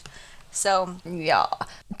 So yeah.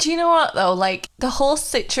 Do you know what though? Like the whole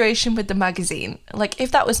situation with the magazine, like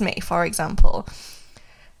if that was me, for example,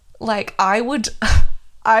 like I would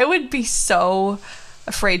be so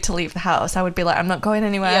afraid to leave the house. I would be like, I'm not going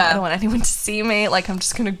anywhere. Yeah. I don't want anyone to see me. Like I'm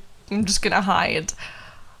just gonna hide.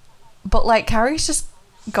 But like Carrie's just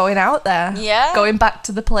going out there. Yeah. Going back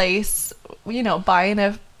to the place, you know, buying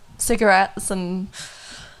her cigarettes and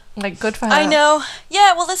like good for her. I know.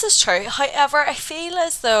 Yeah, well this is true. However, I feel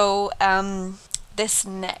as though this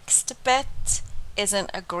next bit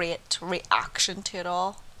isn't a great reaction to it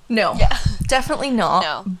all. No. Yeah. Definitely not.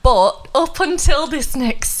 No. But up until this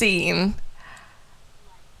next scene,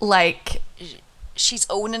 like she's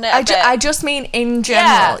owning it a bit. I just mean in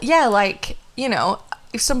general. Yeah, like, you know,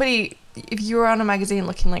 if you were on a magazine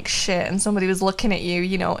looking like shit and somebody was looking at you,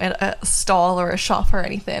 you know, in a stall or a shop or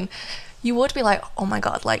anything, you would be like, oh my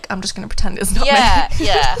god, like, I'm just going to pretend it's not me.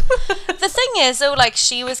 Yeah. The thing is, though, like,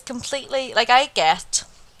 she was completely, like, I get,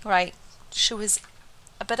 right, she was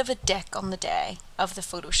a bit of a dick on the day of the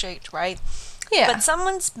photo shoot, right? Yeah. But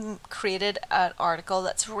someone's created an article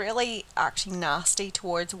that's really actually nasty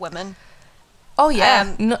towards women. Oh,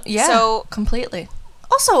 yeah. Yeah, so completely.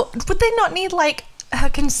 Also, would they not need, like, her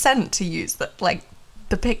consent to use the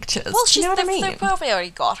pictures? Well, do you know what I mean? They probably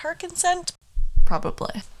already got her consent.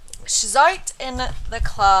 Probably. She's out in the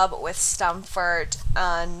club with Stamford,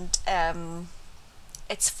 and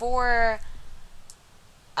it's for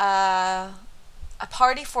a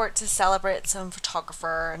party for it to celebrate some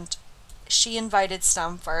photographer, and she invited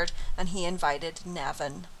Stamford and he invited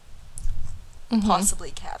Nevin. Mm-hmm.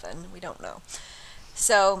 Possibly Kevin, we don't know.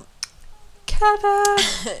 So Kevin.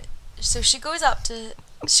 So she goes up to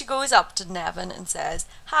Nevin and says,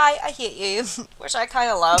 "Hi, I hate you," which I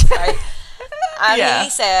kind of love, right? And he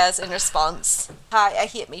says in response, "Hi, I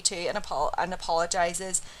hate me too," and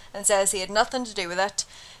apologizes and says he had nothing to do with it.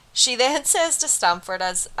 She then says to Stamford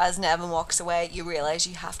as Nevin walks away, "You realise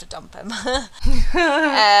you have to dump him."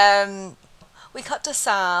 We cut to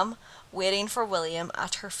Sam waiting for William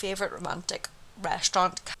at her favourite romantic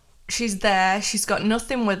restaurant. She's there. She's got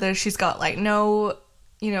nothing with her. She's got like no,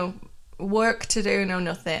 you know, work to do, no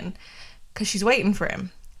nothing, because she's waiting for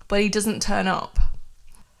him, but he doesn't turn up.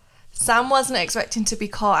 Sam wasn't expecting to be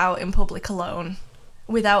caught out in public alone,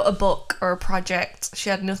 without a book or a project. She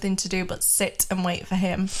had nothing to do but sit and wait for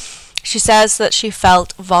him. She says that she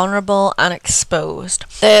felt vulnerable and exposed.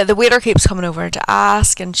 The waiter keeps coming over to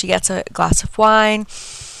ask, and she gets a glass of wine.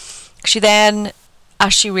 She then,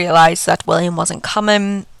 as she realised that William wasn't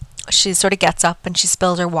coming, she sort of gets up and she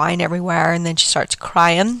spills her wine everywhere, and then she starts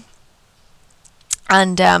crying.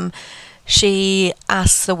 And she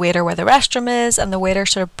asks the waiter where the restroom is, and the waiter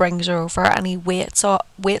sort of brings her over, and he waits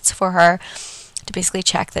for her to basically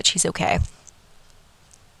check that she's okay.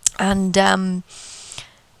 And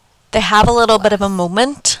they have a little bit of a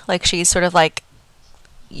moment, like she's sort of like,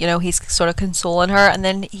 you know, he's sort of consoling her, and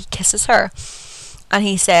then he kisses her, and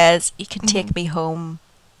he says, "You can take me home,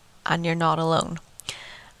 and you're not alone."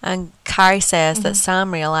 And Carrie says that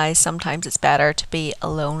Sam realised sometimes it's better to be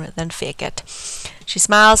alone than fake it. She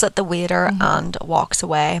smiles at the waiter and walks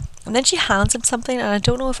away, and then she hands him something, and I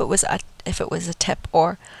don't know if it was a tip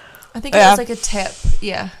or. I think it was like a tip.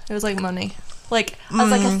 Yeah, it was like money. Like as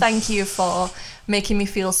like a thank you for making me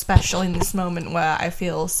feel special in this moment where I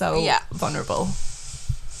feel so vulnerable.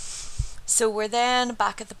 So we're then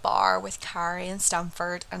back at the bar with Carrie and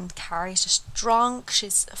Stamford, and Carrie's just drunk.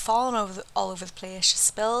 She's fallen all over the place. She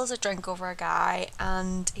spills a drink over a guy,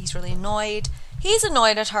 and he's really annoyed. He's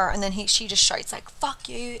annoyed at her, and then she just shouts like "fuck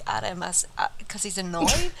you" at him because he's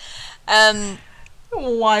annoyed.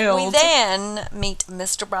 Wild. We then meet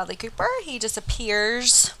Mr. Bradley Cooper. He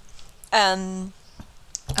disappears out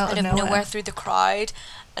of nowhere through the crowd,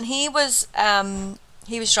 and he was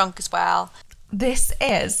drunk as well. This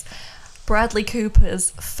is Bradley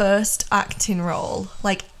Cooper's first acting role,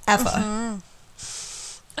 like, ever.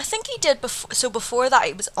 I think he did before. So before that,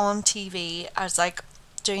 he was on TV as like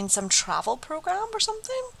doing some travel program or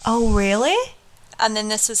something. Oh, really? and then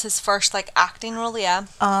this was his first like acting role. Yeah.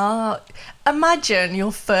 Imagine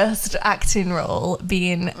your first acting role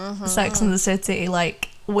being Sex and the City, like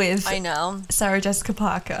with I know. Sarah Jessica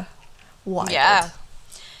Parker. Wild. Yeah.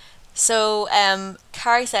 So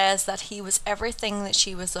Carrie says that he was everything that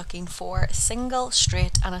she was looking for: single,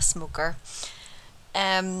 straight, and a smoker.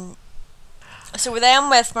 So we're then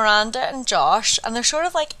with Miranda and Josh, and they're sort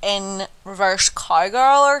of like in reverse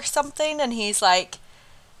cowgirl or something, and he's like,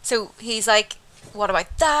 what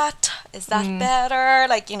about that? Is that better?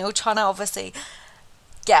 Like, you know, trying to obviously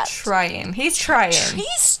get... He's trying.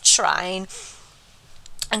 He's trying.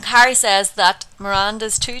 And Carrie says that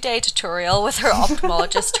Miranda's 2-day tutorial with her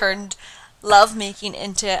ophthalmologist turned lovemaking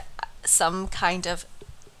into some kind of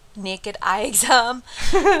naked eye exam.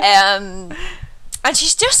 And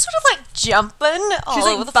she's just sort of like jumping all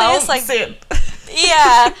over the place. Like,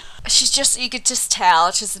 yeah. She's just, you could just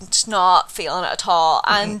tell she's just not feeling it at all.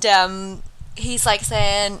 And he's like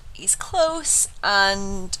saying he's close,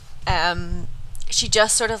 and she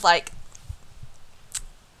just sort of like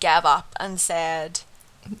gave up and said...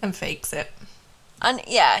 And fakes it. And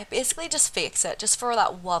yeah, basically just fakes it, just for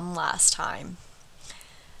that one last time.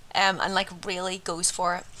 And like really goes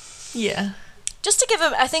for it. Yeah. Just to give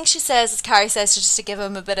him, I think she says, as Carrie says, just to give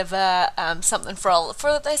him a bit of a something for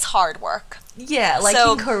this hard work. Yeah, like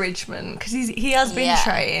so, encouragement, because he has been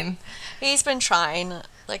trying. He's been trying.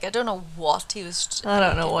 Like, I don't know what he was. I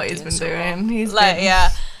don't know what he's been doing. He's like, been... yeah.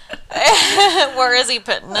 Where is he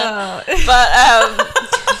putting it? Oh. But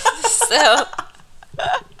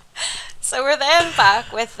so we're then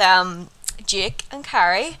back with Jake and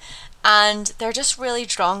Carrie. And they're just really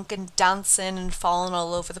drunk and dancing and falling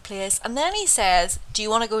all over the place. And then he says, "Do you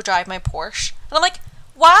want to go drive my Porsche?" And I'm like,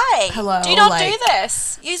 why? Hello, do you not do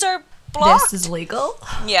this? Yous are blocked. This is legal?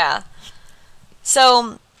 Yeah.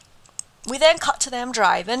 So we then cut to them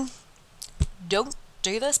driving. Don't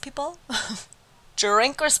do this, people.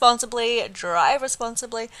 Drink responsibly, drive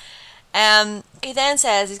responsibly. He then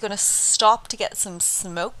says he's going to stop to get some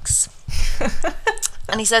smokes.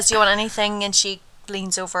 And he says, "Do you want anything?" And she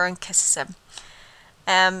leans over and kisses him.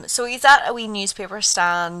 So he's at a wee newspaper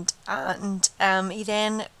stand, and he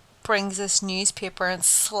then brings this newspaper and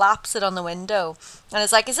slaps it on the window, and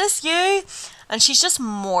is like, "Is this you?" And she's just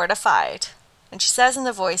mortified, and she says in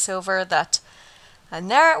the voiceover that, "And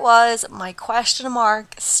there it was, my question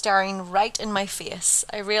mark staring right in my face.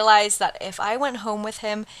 I realised that if I went home with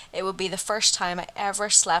him, it would be the first time I ever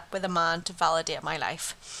slept with a man to validate my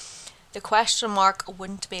life. The question mark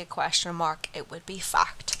wouldn't be a question mark, it would be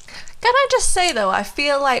fact." Can I just say though, I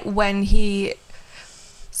feel like when he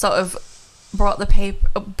sort of brought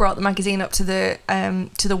the magazine up to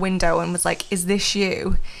the window and was like, "Is this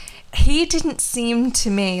you?" He didn't seem to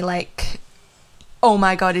me like, "Oh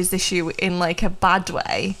my god, is this you?" in like a bad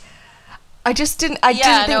way. I didn't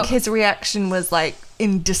think his reaction was like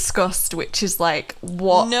in disgust, which is like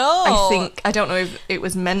what I don't know if it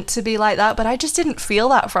was meant to be like that, but I just didn't feel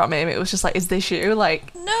that from him. It was just like, "Is this you?"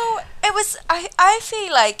 Like, no, it was, I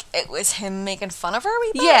feel like it was him making fun of her a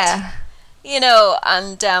wee bit. Yeah. You know,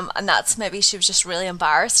 and that's, maybe she was just really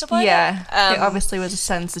embarrassed about it. Yeah. It obviously was a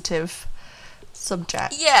sensitive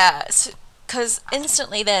subject. Yeah, because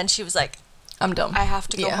instantly then she was like, "I'm done. I have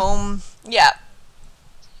to go home." Yeah.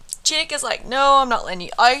 Jake is like, "No, I'm not letting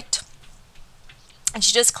you out." And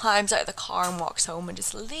she just climbs out of the car and walks home and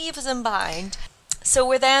just leaves him behind. So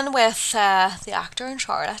we're then with the actor and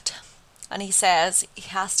Charlotte. And he says he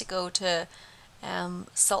has to go to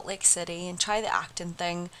Salt Lake City and try the acting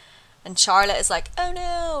thing. And Charlotte is like, "Oh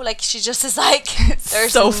no." Like, she just is like,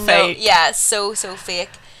 there's so fake. Yeah, so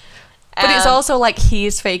fake. But it's also like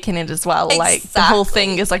he's faking it as well. Exactly. Like, the whole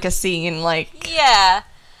thing is like a scene. Like, yeah.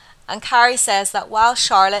 And Carrie says that while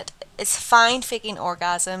Charlotte is fine faking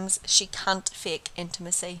orgasms, she can't fake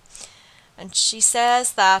intimacy. And she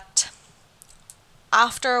says that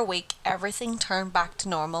after a week, everything turned back to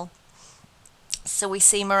normal. So we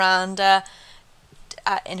see Miranda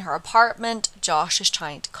in her apartment. Josh is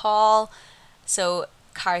trying to call. So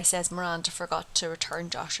Carrie says Miranda forgot to return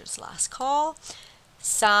Josh's last call.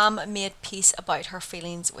 Sam made peace about her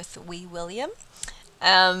feelings with wee William.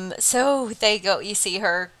 So they go, you see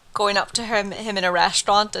her going up to him in a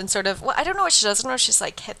restaurant and sort of, well, I don't know what she does. I don't know if she's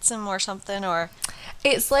like hits him or something, or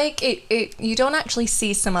it's like it you don't actually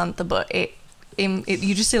see Samantha, but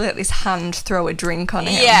you just see like this hand throw a drink on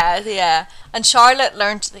him. Yeah. And Charlotte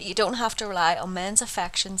learned that you don't have to rely on men's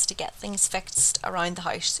affections to get things fixed around the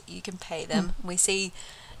house. You can pay them. We see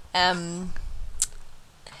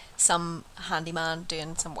some handyman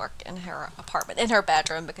doing some work in her apartment, in her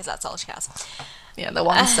bedroom, because that's all she has. Yeah, the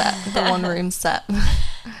one set, the one room set.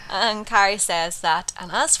 And Carrie says that,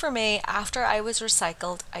 and as for me, after I was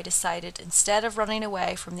recycled, I decided instead of running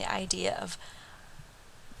away from the idea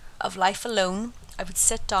of life alone, I would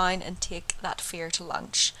sit down and take that fear to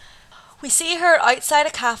lunch. We see her outside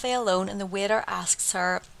a cafe alone, and the waiter asks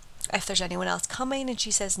her if there's anyone else coming, and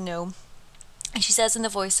she says no. And she says in the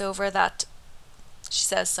voiceover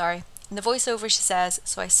she says,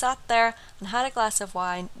 so I sat there and had a glass of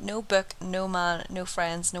wine, no book, no man, no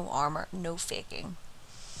friends, no armour, no faking.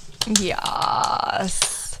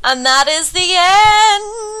 Yes. And that is the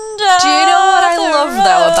end. Do you know what I love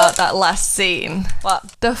though about that last scene?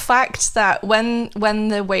 What? The fact that when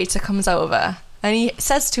the waiter comes over and he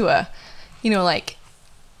says to her, you know, like,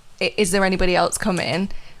 is there anybody else coming?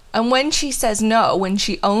 And when she says no, when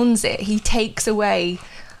she owns it, he takes away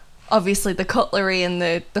obviously the cutlery and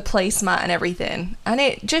the placemat and everything, and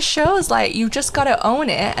it just shows like you've just got to own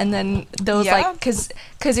it. And then those like, because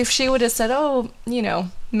if she would have said, oh, you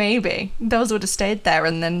know, maybe, those would have stayed there,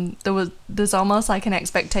 and then there's almost like an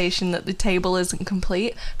expectation that the table isn't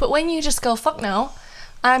complete. But when you just go, fuck no,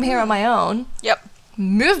 I'm here on my own. Yep.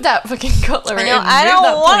 Move that fucking cutlery. I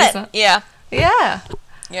don't want it.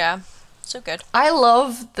 Yeah. So good. I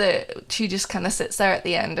love that she just kind of sits there at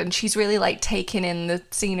the end and she's really like taking in the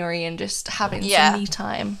scenery and just having some me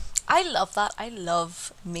time. I love that. I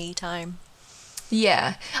love me time.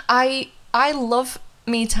 Yeah. I love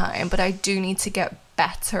me time, but I do need to get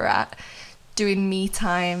better at doing me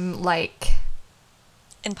time like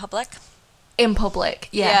in public.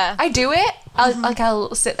 Yeah. I do it.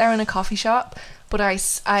 I'll sit there in a coffee shop, but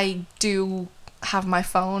I do have my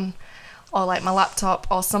phone or like my laptop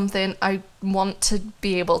or something. I want to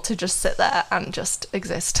be able to just sit there and just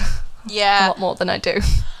exist. Yeah. A lot more than I do.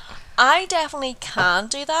 I definitely can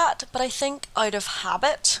do that, but I think out of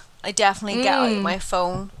habit, I definitely get out my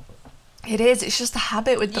phone. It is. It's just a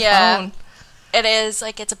habit with the phone. It is.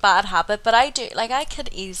 Like, it's a bad habit, but I do. Like, I could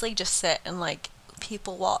easily just sit and, like,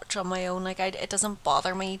 people watch on my own. Like, it doesn't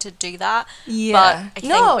bother me to do that. Yeah. But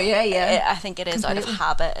I think it is out of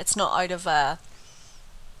habit. It's not out of a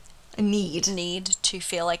need to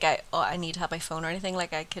feel like I need to have my phone or anything.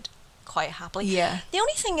 Like, I could quite happily. Yeah. The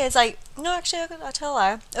only thing is I tell a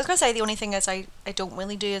lie. I was gonna say the only thing is I don't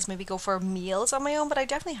really do is maybe go for meals on my own, but I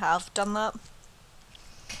definitely have done that.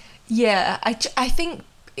 Yeah, I think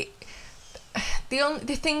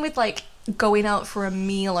the thing with like going out for a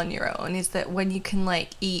meal on your own is that when you can like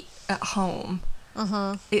eat at home,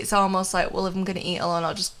 it's almost like, well, if I'm gonna eat alone,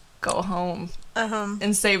 I'll just go home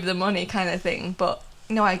and save the money kind of thing. But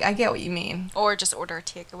no, I get what you mean. Or just order a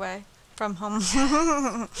takeaway from home.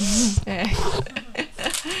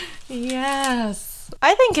 Yes,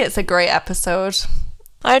 I think it's a great episode.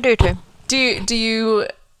 I do too. Do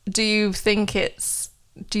you think it's?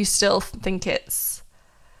 Do you still think it's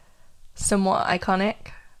somewhat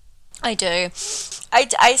iconic? I do.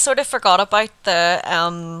 I sort of forgot about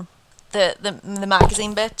the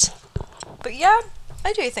magazine bit, but yeah,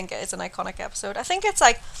 I do think it is an iconic episode. I think it's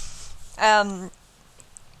like,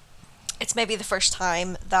 it's maybe the first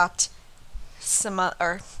time that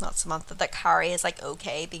that Carrie is like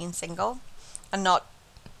okay being single and not,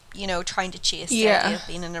 you know, trying to chase the idea of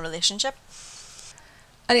being in a relationship.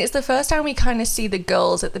 And it's the first time we kind of see the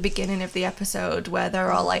girls at the beginning of the episode where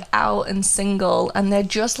they're all like out and single and they're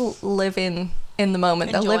just living in the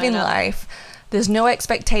moment. They're living life. There's no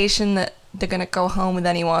expectation that they're going to go home with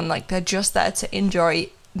anyone. Like, they're just there to enjoy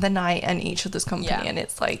the night and each other's company. Yeah. And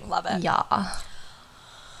it's like, love it. Yeah.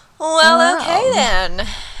 Well, okay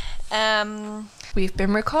then. We've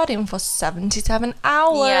been recording for 77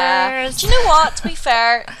 hours. Yeah. Do you know what? To be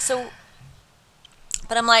fair,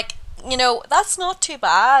 but I'm like, you know, that's not too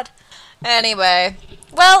bad. Anyway,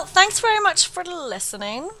 well, thanks very much for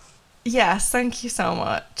listening. Yes, thank you so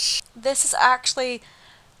much. This is actually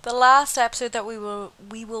the last episode that we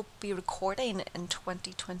will be recording in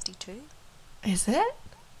 2022. Is it?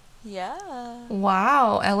 Yeah.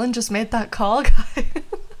 Wow, Ellen just made that call, guys.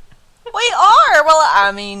 We are. Well,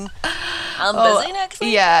 I mean, I'm busy next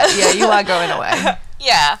week. Yeah, you are going away.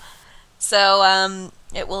 Yeah. So,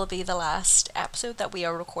 it will be the last episode that we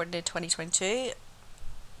are recording in 2022.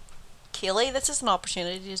 Kaylee, this is an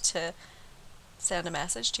opportunity to send a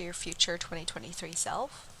message to your future 2023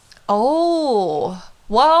 self. Oh.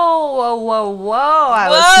 Whoa. I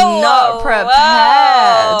was not prepared.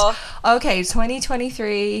 Whoa. Okay,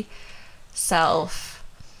 2023 self.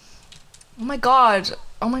 Oh my god.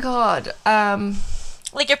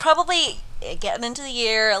 Like, you're probably getting into the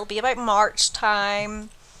year. It'll be about March time.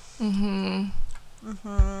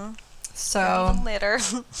 So or even later.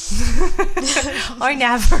 or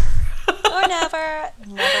never. or never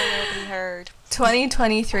will be heard.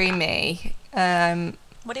 2023 me.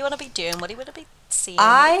 What do you want to be doing? What do you want to be seeing?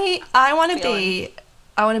 I want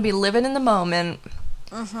to be living in the moment.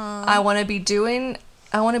 I want to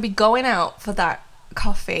be going out for that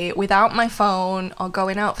coffee without my phone, or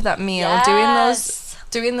going out for that meal, Yes.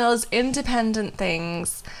 doing those independent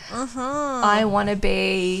things. I want to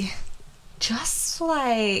be just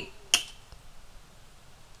like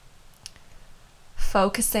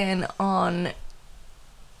focusing on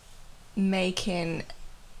making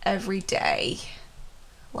every day,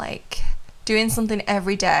 like doing something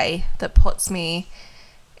every day that puts me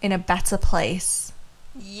in a better place.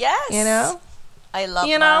 Yes. You know? I love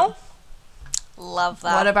You that. know? Love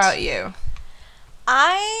that. What about you?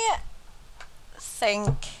 I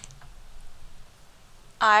think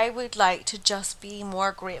I would like to just be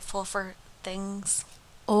more grateful for things.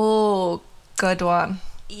 Oh, good one.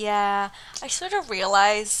 Yeah, I sort of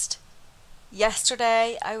realized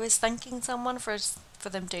yesterday I was thanking someone for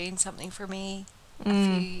them doing something for me a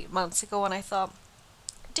few months ago, and I thought,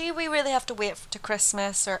 do we really have to wait to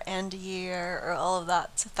Christmas or end of year or all of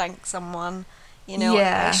that to thank someone? You know,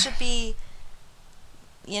 Yeah. I should be,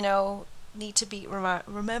 you know, need to be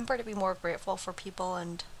remember to be more grateful for people.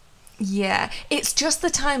 And Yeah, it's just the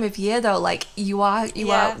time of year though. Like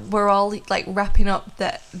Yeah. we're all like wrapping up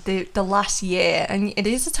the last year, and it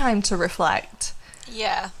is a time to reflect.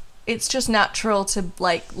 yeah, It's just natural to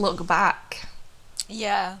like look back.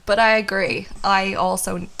 yeah, But I agree. I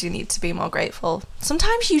also do need to be more grateful.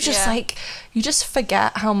 Sometimes you just Yeah. you just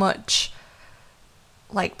forget how much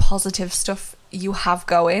like positive stuff you have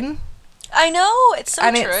going. I know, it's so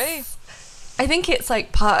And true. I think it's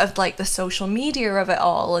like part of like the social media of it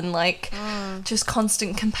all, and like just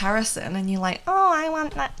constant comparison, and you're like, oh, I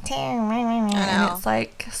want that too. And know. it's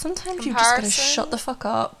like sometimes you just gotta Comparison. shut the fuck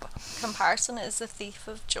up. Comparison is the thief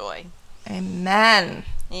of joy. Amen.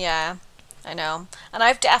 Yeah, I know. And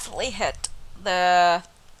I've definitely hit the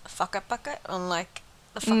fuck up bucket on like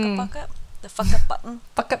the fuck up bucket, the fuck up button,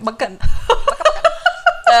 Bucket, bucket.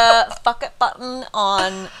 the fuck up button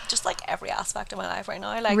on just like every aspect of my life right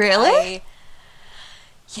now. Like, Really?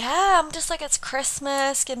 yeah, I'm just like, it's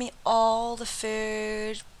Christmas, give me all the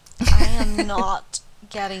food. I am not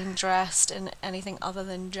getting dressed in anything other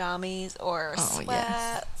than jammies or Oh,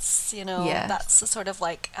 sweats. You know, Yes. that's the sort of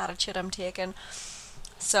like attitude I'm taking.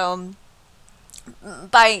 So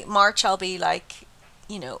by March I'll be like,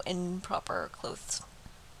 you know, in proper clothes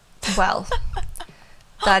Well,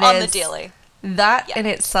 that on is the daily. that Yeah. in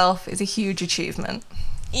itself is a huge achievement,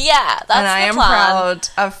 Yeah, that's and I the am plan. proud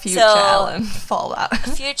of future So- Ellen for that.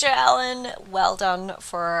 Future Ellen, well done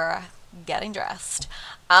for getting dressed.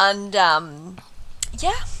 And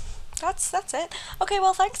yeah, that's it. Okay,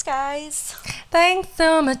 well, thanks guys. Thanks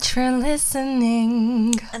so much for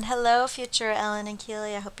listening. And hello, future Ellen and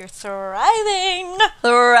Keely. I hope you're thriving.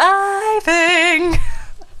 Thriving.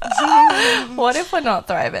 What if we're not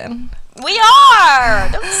thriving? We are.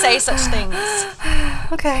 Don't say such things.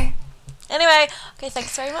 Okay. Anyway, okay,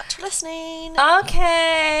 thanks very much for listening.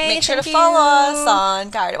 Okay. Make sure to thank follow you. us on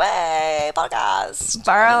Carried Away Podcast.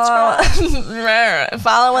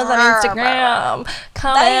 Follow us on Instagram. Instagram.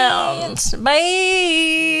 Comment.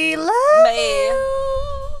 Bye. Love Bye.